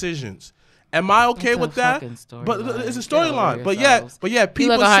own decisions. Am I okay with that? But it's a storyline. But yeah, You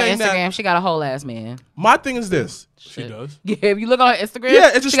people look on her saying Instagram, that. she got a whole ass man. My thing is this. She does. Yeah, if you look on her Instagram,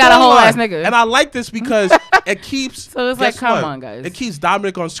 Yeah, it's a she got a whole ass storyline. nigga. And I like this because it keeps. So it's like, guess come what? on, guys. It keeps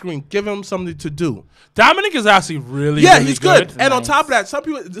Dominic on screen. Give him something to do. Dominic is actually really, Yeah, really he's good. And on Nice. top of that, some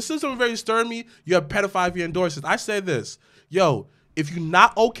people, this is something very stirring me. You're a pedophile if you endorse it. I say this. Yo, if you're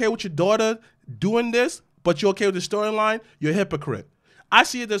not okay with your daughter doing this, but you're okay with the storyline, you're a hypocrite. I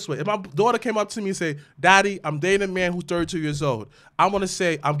see it this way. If my daughter came up to me and say, Daddy, I'm dating a man who's 32 years old, I'm going to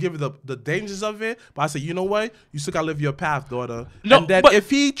say, I'm giving the dangers of it, but I say, you know what? You still got to live your path, daughter. No, and then but- if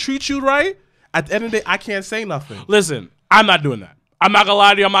he treats you right, at the end of the day, I can't say nothing. Listen, I'm not doing that. I'm not gonna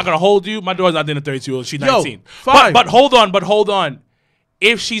lie to you. I'm not gonna hold you. My daughter's not dating a 32-year-old. She's 19. fine. But hold on.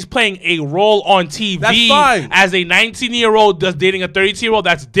 If she's playing a role on TV That's fine. as a 19-year-old that's dating a 32-year-old,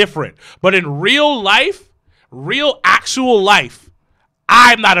 that's different. But in real life, actual life,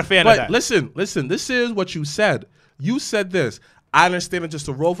 I'm not a fan of But that. listen, this is what you said. You said this. I understand it's just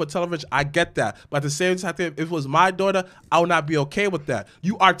a role for television. I get that. But at the same time, if it was my daughter, I would not be okay with that.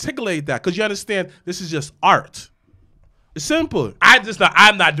 You articulate that because you understand this is just art. It's simple.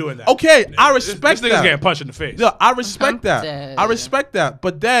 I'm not doing that. Okay, I respect This nigga's that. getting punched in the face. Yeah, I respect that. dead. I respect that.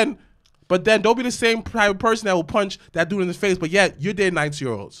 But then don't be the same type of person that will punch that dude in the face. But yet you're dating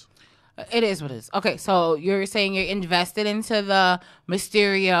 19-year-olds. It is what it is. Okay, so you're saying you're invested into the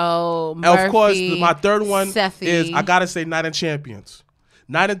Mysterio, Murphy, And of course, my third one Sethy. is I gotta say Night of Champions.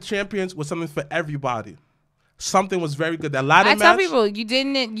 Night of Champions was something for everybody. Something was very good. That ladder I match. tell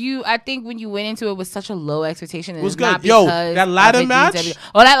people I think when you went into it with such a low expectation, It was it's good. not Yo, because that ladder of it match? being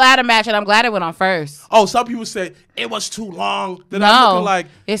Oh, that ladder match, and I'm glad it went on first. Oh, some people say it was too long. Then I'm No, looking like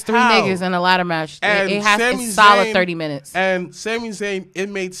it's 3 how? niggas in a ladder match. And It has Sami it's solid Zayn- 30 minutes. And Sami Zayn, it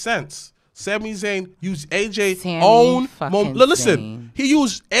made sense. Sami Zayn used AJ Sami own fucking listen, Zayn. he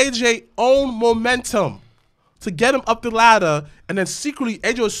used AJ own momentum to get him up the ladder, and then secretly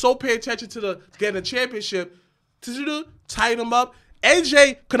AJ was so pay attention to getting the championship to tighten him up.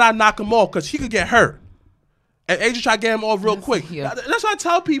 AJ could not knock him off because he could get hurt. And AJ tried to get him off real quick. Yeah. That's what I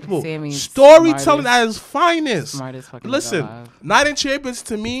tell people. Sami's Storytelling at its finest. Smartest fucking nigga Listen, alive. Night in Champions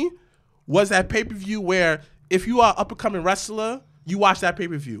to me was that pay-per-view where if you are an up-and-coming wrestler, you watch that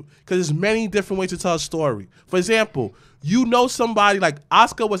pay-per-view. Because there's many different ways to tell a story. For example, you know somebody like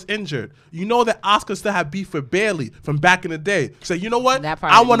Asuka was injured. You know that Asuka still had beef with Bayley from back in the day. So you know what?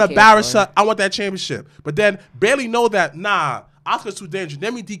 I want to embarrass her. I want that championship. But then Bayley know that, nah, Asuka's too dangerous.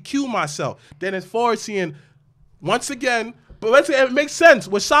 Let me DQ myself. Then it's forward seeing, once again, but once again, it makes sense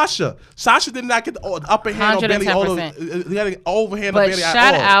with Sasha. Sasha did not get the upper hand on Bayley. He had an overhand on Bayley at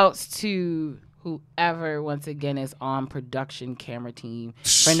all. But shout outs to whoever, once again, is on production camera team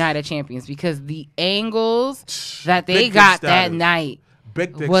for Night of Champions, because the angles that they got that night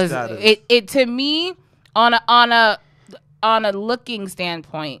was it to me on a looking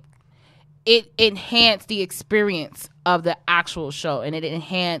standpoint, it enhanced the experience of the actual show, and it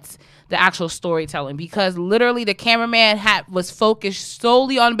enhanced the actual storytelling, because literally the cameraman was focused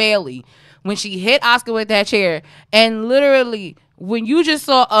solely on Bayley when she hit Asuka with that chair, and literally when you just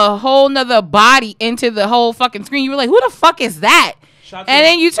saw a whole nother body into the whole fucking screen, you were like, who the fuck is that? And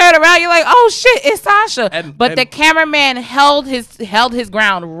then you turn around, you're like, oh shit, it's Sasha. But the cameraman held his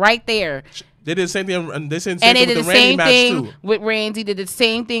ground right there. They did the same thing, and they did the same thing with Randy. Did the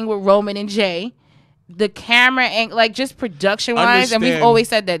same thing with Roman and Jay. The camera and like just production wise, and we've always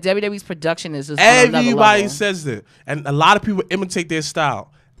said that WWE's production is just everybody says that, and a lot of people imitate their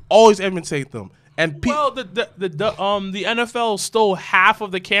style. Always imitate them. And well, the NFL stole half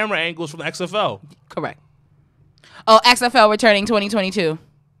of the camera angles from the XFL. Correct. Oh, XFL returning 2022.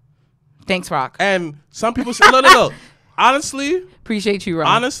 Thanks, Rock. And some people say, no. Honestly, appreciate you, Rock.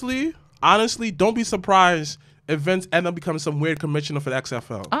 Honestly, don't be surprised if Vince end up becoming some weird commissioner for the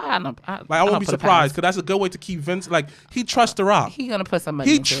XFL. I won't be surprised, because that's a good way to keep Vince. Like, he trusts The Rock. He gonna put some money.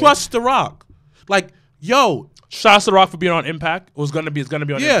 He trusts The Rock. Like, yo. Shouts to The Rock for being on Impact. It's gonna be on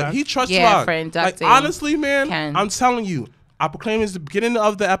Impact. Yeah, he trusts The Rock. For inducting. Like, honestly, man, I'm telling you, I proclaim this at the beginning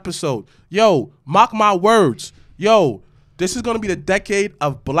of the episode. Yo, mark my words. Yo, this is gonna be the decade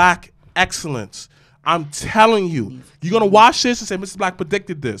of black excellence. I'm telling you. You're gonna watch this and say, Mrs. Black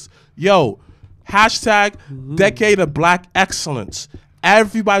predicted this. Yo, hashtag decade of black excellence.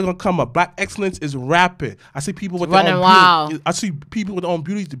 Everybody's gonna come up. Black excellence is rapid. I see people with their own beauty. I see people with their own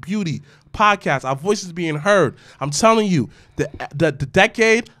beauty to beauty podcast. Our voices being heard. I'm telling you, the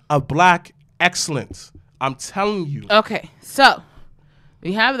decade of black excellence. I'm telling you. Okay, so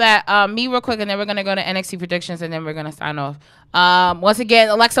we have that. Me real quick, and then we're gonna go to NXT predictions, and then we're gonna sign off. Once again,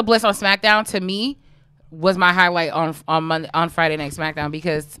 Alexa Bliss on SmackDown to me was my highlight on Friday Night SmackDown,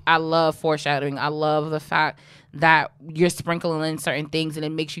 because I love foreshadowing. I love the fact that you're sprinkling in certain things and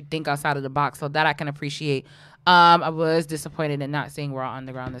it makes you think outside of the box, so that I can appreciate. I was disappointed in not seeing Raw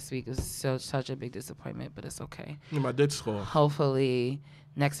Underground this week. It was such a big disappointment, but it's okay. I did score. Hopefully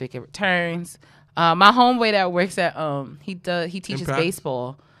next week it returns. My homeboy that works at he teaches Impact?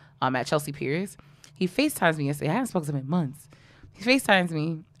 baseball at Chelsea Piers. He FaceTimes me yesterday. I haven't spoken to him in months. He FaceTimes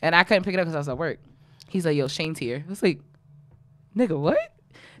me and I couldn't pick it up because I was at work. He's like, yo, Shane's here. I was like, nigga, what?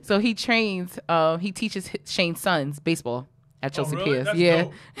 So he trains, he teaches Shane's sons baseball at Chelsea Piers. That's yeah.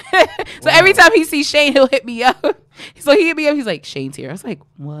 dope. So every time he sees Shane, he'll hit me up. So he hit me up. He's like, Shane's here. I was like,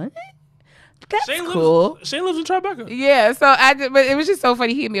 what? That's cool. Shane lives in Tribeca. Yeah. So but it was just so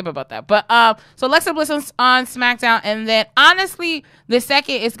funny. He hit me up about that. But so Alexa Bliss on SmackDown, and then honestly, the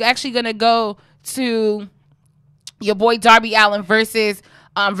second is actually gonna go to your boy Darby Allin versus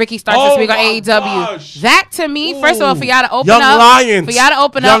Ricky Starks this week on AEW. Gosh. That to me, first of all, for y'all to open Young up, Lions.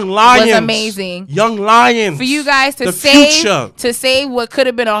 was amazing. Young Lions. For you guys to say what could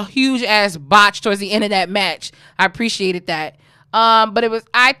have been a huge ass botch towards the end of that match, I appreciated that. But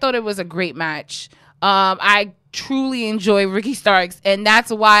I thought it was a great match. I truly enjoy Ricky Starks, and that's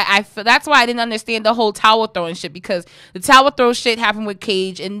why I didn't understand the whole towel throwing shit, because the towel throw shit happened with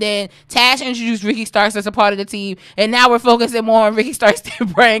Cage, and then Tash introduced Ricky Starks as a part of the team, and now we're focusing more on Ricky Starks than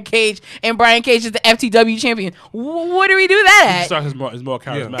Brian Cage, and Brian Cage is the FTW champion. What do we do that at? Ricky Starks is more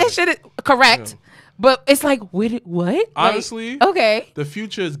charismatic. That shit is correct. Yeah. But it's like, what? Honestly, like, okay. The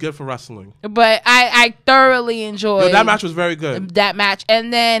future is good for wrestling. But I thoroughly enjoyed that match was very good. That match.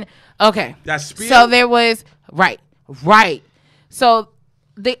 And then, okay. That spear. So there was, right. So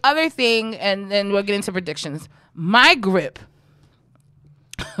the other thing, and then we'll get into predictions. My grip.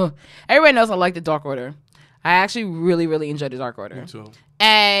 Everybody knows I like the Dark Order. I actually really, really enjoyed the Dark Order. Me too.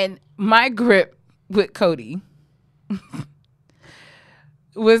 And my grip with Cody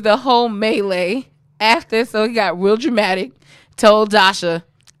was the whole melee after. So he got real dramatic, told Dasha,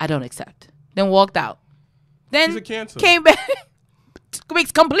 I don't accept. Then walked out. Then he's a cancer. Came back.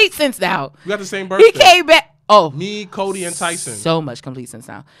 Makes complete sense now. We got the same birthday. He came back. Oh. Me, Cody, and Tyson. So much complete sense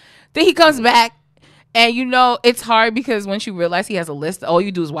now. Then he comes back, and you know, it's hard because once you realize he has a list, all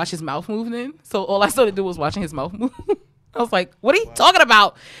you do is watch his mouth move then. So all I started to do was watching his mouth move. I was like, what are you talking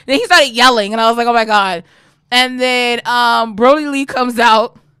about? And then he started yelling, and I was like, oh my God. And then Brody Lee comes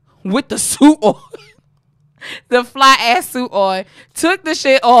out with the suit on, the fly ass suit on, took the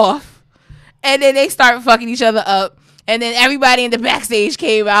shit off, and then they start fucking each other up. And then everybody in the backstage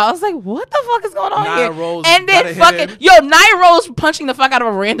came out. I was like, what the fuck is going on here? Rose and then fucking, Nia Rose punching the fuck out of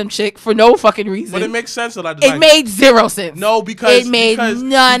a random chick for no fucking reason. But it makes sense. It made zero sense. No, because it made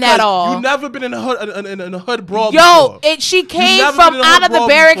none at all. You've never been in a hood in a hood brawl before. Yo, she came from out of the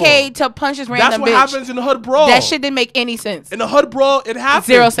barricade to punch this random bitch. That's what happens in the hood brawl. That shit didn't make any sense. In the hood brawl, it happens.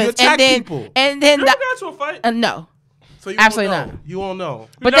 Zero sense. You attack people. And then you ever got to a fight? No. So you absolutely won't know. not. You won't know.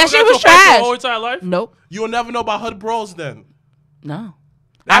 But that shit was trash. Your whole entire life? Nope. You will never know about hood brawls then. No.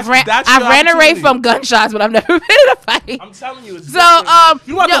 I've ran away from gunshots, but I've never been in a fight. I'm telling you, it's so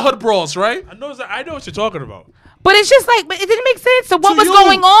you know the hood brawls, right? I know what you're talking about. But it's just like, but it didn't make sense. So what was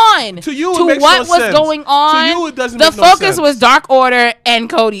going on? To you, to what was going on? To you, it doesn't. The focus was Dark Order and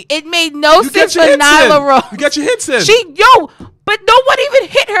Cody. It made no sense for Nyla Rose. You got your hits in. But no one even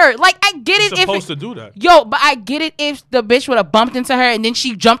hit her. Like, I get it. You're supposed to do that. But I get it if the bitch would have bumped into her and then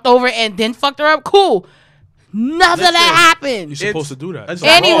she jumped over and then fucked her up. Cool. None of that happened. You're supposed to do that.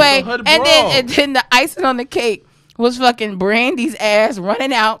 Anyway, and then the icing on the cake was fucking Brandy's ass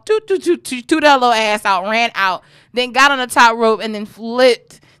running out, toot that little ass out, ran out, then got on the top rope and then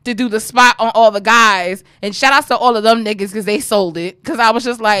flipped to do the spot on all the guys. And shout out to all of them niggas because they sold it. Because I was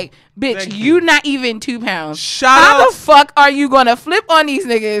just like, bitch, you not even 2 pounds. How the fuck are you going to flip on these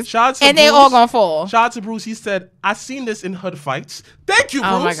niggas and they all going to fall? Shout out to Bruce. He said, I seen this in hood fights. Thank you,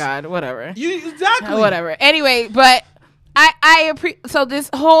 Bruce. Oh my God, whatever. Exactly. Whatever. Anyway, but I appreciate. So this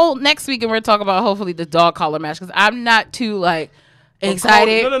whole next week, and we're talking about hopefully the dog collar match because I'm not too like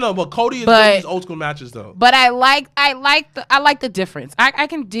excited. No. But Cody is doing these old school matches though. But I like the difference. I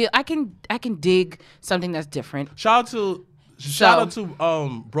can dig something that's different. Shout out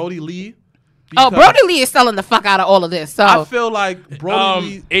to Brody Lee. Brody Lee is selling the fuck out of all of this. So I feel like Brody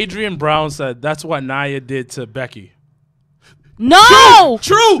Lee. Adrian Brown said that's what Nia did to Becky. No,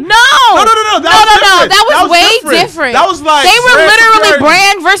 true. No. That was way different. That was like they were literally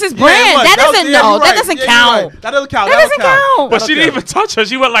brand versus brand. That doesn't count. That doesn't count. That doesn't count. But she didn't even touch her.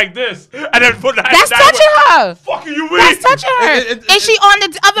 She went like this, and then that's touching her. Fuck you, that's touching her. And she on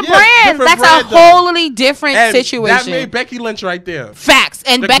the other brand. That's a wholly different situation. That made Becky Lynch right there. Facts.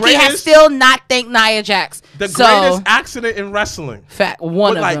 And Becky has still not thanked Nia Jax. The greatest accident in wrestling. Fact.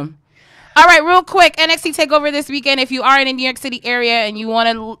 One of them. All right, real quick, NXT TakeOver this weekend. If you are in the New York City area and you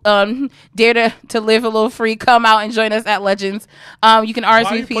want to dare to live a little free, come out and join us at Legends. You can RSVP.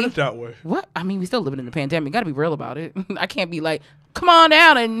 Why you put it that way? What? I mean, we still living in the pandemic. Got to be real about it. I can't be like, come on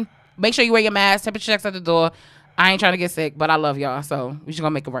down and make sure you wear your mask. Temperature checks at the door. I ain't trying to get sick, but I love y'all, so we just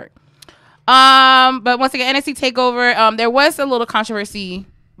gonna make it work. But once again, NXT TakeOver. There was a little controversy.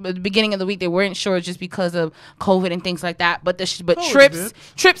 At the beginning of the week, they weren't sure just because of COVID and things like that. But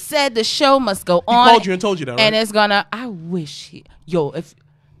Trips said the show must go on. He called you and told you that, right? And it's gonna. I wish if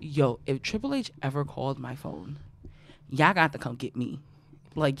Triple H ever called my phone, y'all got to come get me.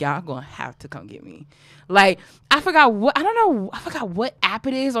 Like, y'all gonna have to come get me. Like, I forgot what app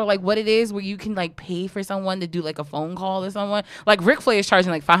it is or like what it is where you can like pay for someone to do like a phone call or someone. Like Ric Flair is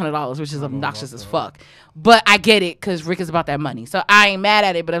charging like $500, which is obnoxious as fuck. But I get it because Rick is about that money. So I ain't mad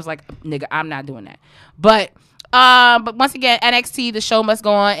at it, but I was like, nigga, I'm not doing that. But once again, NXT, the show must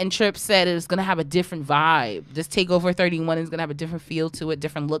go on, and Tripp said it's going to have a different vibe. This TakeOver 31 is going to have a different feel to it,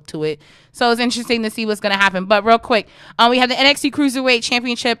 different look to it. So it's interesting to see what's going to happen. But real quick, we have the NXT Cruiserweight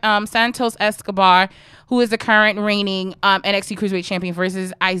Championship, Santos Escobar, who is the current reigning NXT Cruiserweight Champion,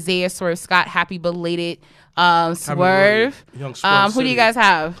 versus Isaiah Swerve Scott. Happy belated Swerve. Young Swerve who do you guys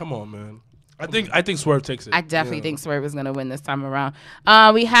have? Come on, man. I think Swerve takes it. I definitely think Swerve is going to win this time around.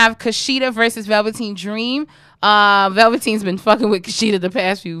 We have Kushida versus Velveteen Dream. Velveteen's been fucking with Kushida the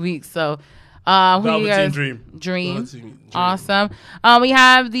past few weeks. So, Velveteen Dream. Dream. Awesome. We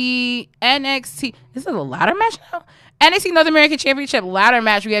have the NXT. This is a ladder match now? NXT North American Championship ladder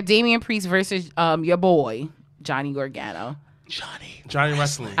match. We have Damian Priest versus your boy, Johnny Gargano. Johnny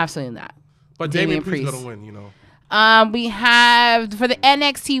Wrestling. Absolutely not. But Damian Priest is going to win, you know. We have for the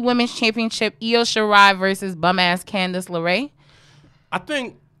NXT Women's Championship, Io Shirai versus bum-ass Candice LeRae. I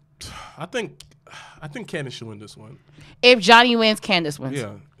think Candice should win this one. If Johnny wins, Candice wins.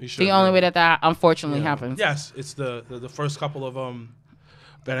 Yeah, he should. The only way that unfortunately happens. Yes, it's the first couple of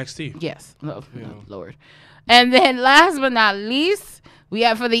NXT. Yes, no, Lord. And then last but not least, we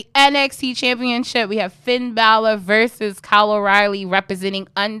have for the NXT Championship, we have Finn Balor versus Kyle O'Reilly representing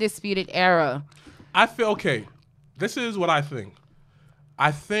Undisputed Era. I feel okay. This is what I think.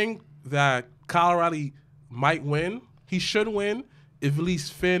 I think that Kyle O'Reilly might win. he should win if at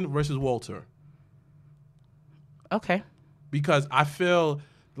least Finn versus Walter. Okay. Because I feel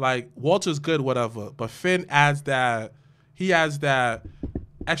like Walter's good, whatever, but Finn adds that. He has that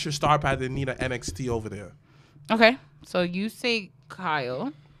extra star power that need an NXT over there. Okay. So you say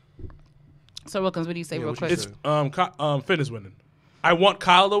Kyle. So Wilkins, what do you say real quick? It's Finn is winning. I want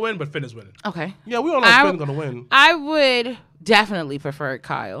Kyle to win, but Finn is winning. Okay. Yeah, we all know Finn's gonna win. I would definitely prefer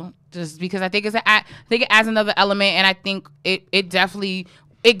Kyle, just because I think it adds another element, and I think it definitely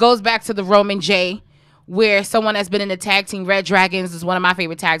goes back to the Roman J, where someone that's been in the tag team. Red Dragons is one of my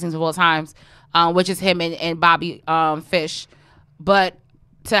favorite tag teams of all times, which is him and Bobby Fish. But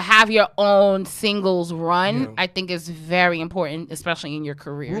to have your own singles run, I think is very important, especially in your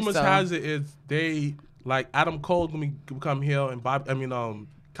career. Rumors has it is they like Adam Cole gonna become heel and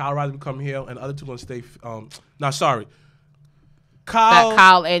Kyle Riley become heel and the other two gonna stay.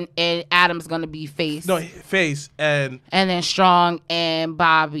 Kyle and Adam's gonna be face. No, face and then Strong and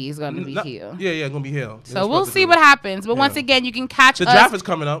Bobby is gonna be heel. Yeah, gonna be heel. So we'll see what happens. But once again, you can catch the draft is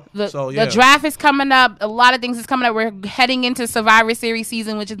coming up. The draft is coming up. A lot of things is coming up. We're heading into Survivor Series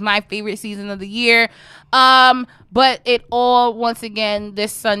season, which is my favorite season of the year. But it all, once again,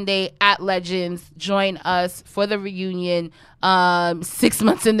 this Sunday at Legends. Join us for the reunion. 6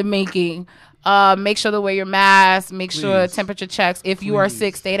 months in the making. Make sure to wear your mask. Make sure temperature checks. If you are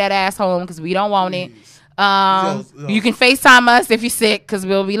sick, stay that ass home because we don't want it. You can FaceTime us if you're sick because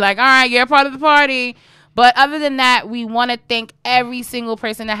we'll be like, all right, you're a part of the party. But other than that, we want to thank every single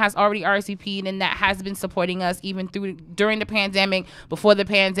person that has already RSVP'd and that has been supporting us even during the pandemic, before the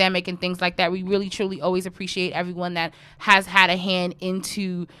pandemic, and things like that. We really, truly always appreciate everyone that has had a hand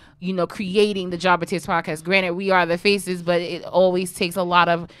into, creating the Jobber Tears podcast. Granted, we are the faces, but it always takes a lot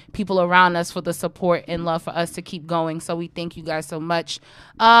of people around us for the support and love for us to keep going. So we thank you guys so much.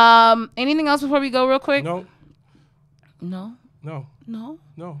 Anything else before we go real quick? No.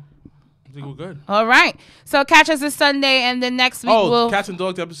 I think we're good. All right. So catch us this Sunday, and then next week we'll Cats and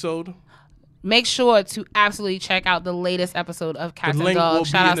Dogs episode. Make sure to absolutely check out the latest episode of Cats and link will Dogs.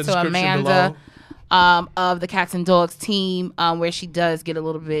 be Shout in out the to description Amanda below. Of the Cats and Dogs team, where she does get a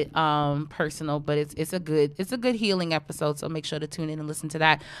little bit personal, but it's a good healing episode. So make sure to tune in and listen to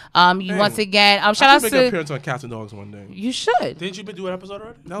that. Once again, shout out make to an appearance on Cats and Dogs one day. You should. Didn't you do an episode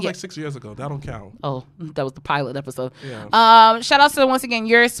already? That was like 6 years ago. That don't count. Oh, that was the pilot episode. Yeah. Shout outs to, once again,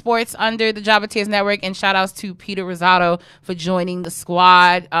 Your Sports under the Jobber Tears Network, and shout outs to Peter Rosado for joining the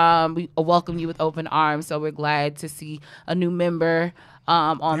squad. We welcome you with open arms. So we're glad to see a new member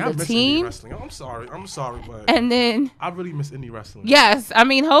on the team. I'm sorry, but and then I really miss indie wrestling. Yes, I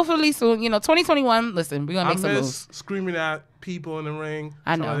mean, hopefully soon. 2021. Listen, we're gonna make some moves. Screaming at people in the ring.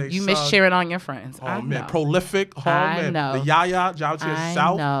 I know you miss cheering on your friends. Oh man, prolific. Oh man, know. the Yaya Job to the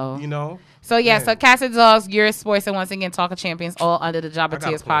South. Know. So so Cats and Dogs, Your Sports, and once again, Talk of Champions, all under the Jobber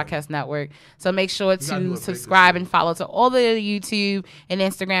Tears Podcast Network. So make sure to subscribe and follow to all the YouTube and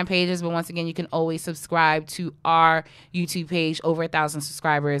Instagram pages. But once again, you can always subscribe to our YouTube page, over 1,000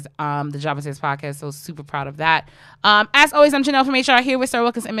 subscribers, the Jobber Tears Podcast. So super proud of that. As always, I'm Janelle from HR here with Sir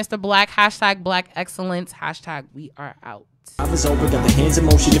Wilkins and Mr. Black. #Black Excellence. We are out. I was over, got the hands in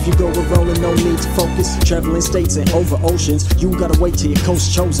motion. If you go with rolling, no need to focus. Traveling states and over oceans, you gotta wait till your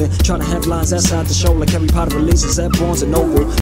coast chosen. Trying to have lines outside the show like Harry Potter releases at Barnes & Noble.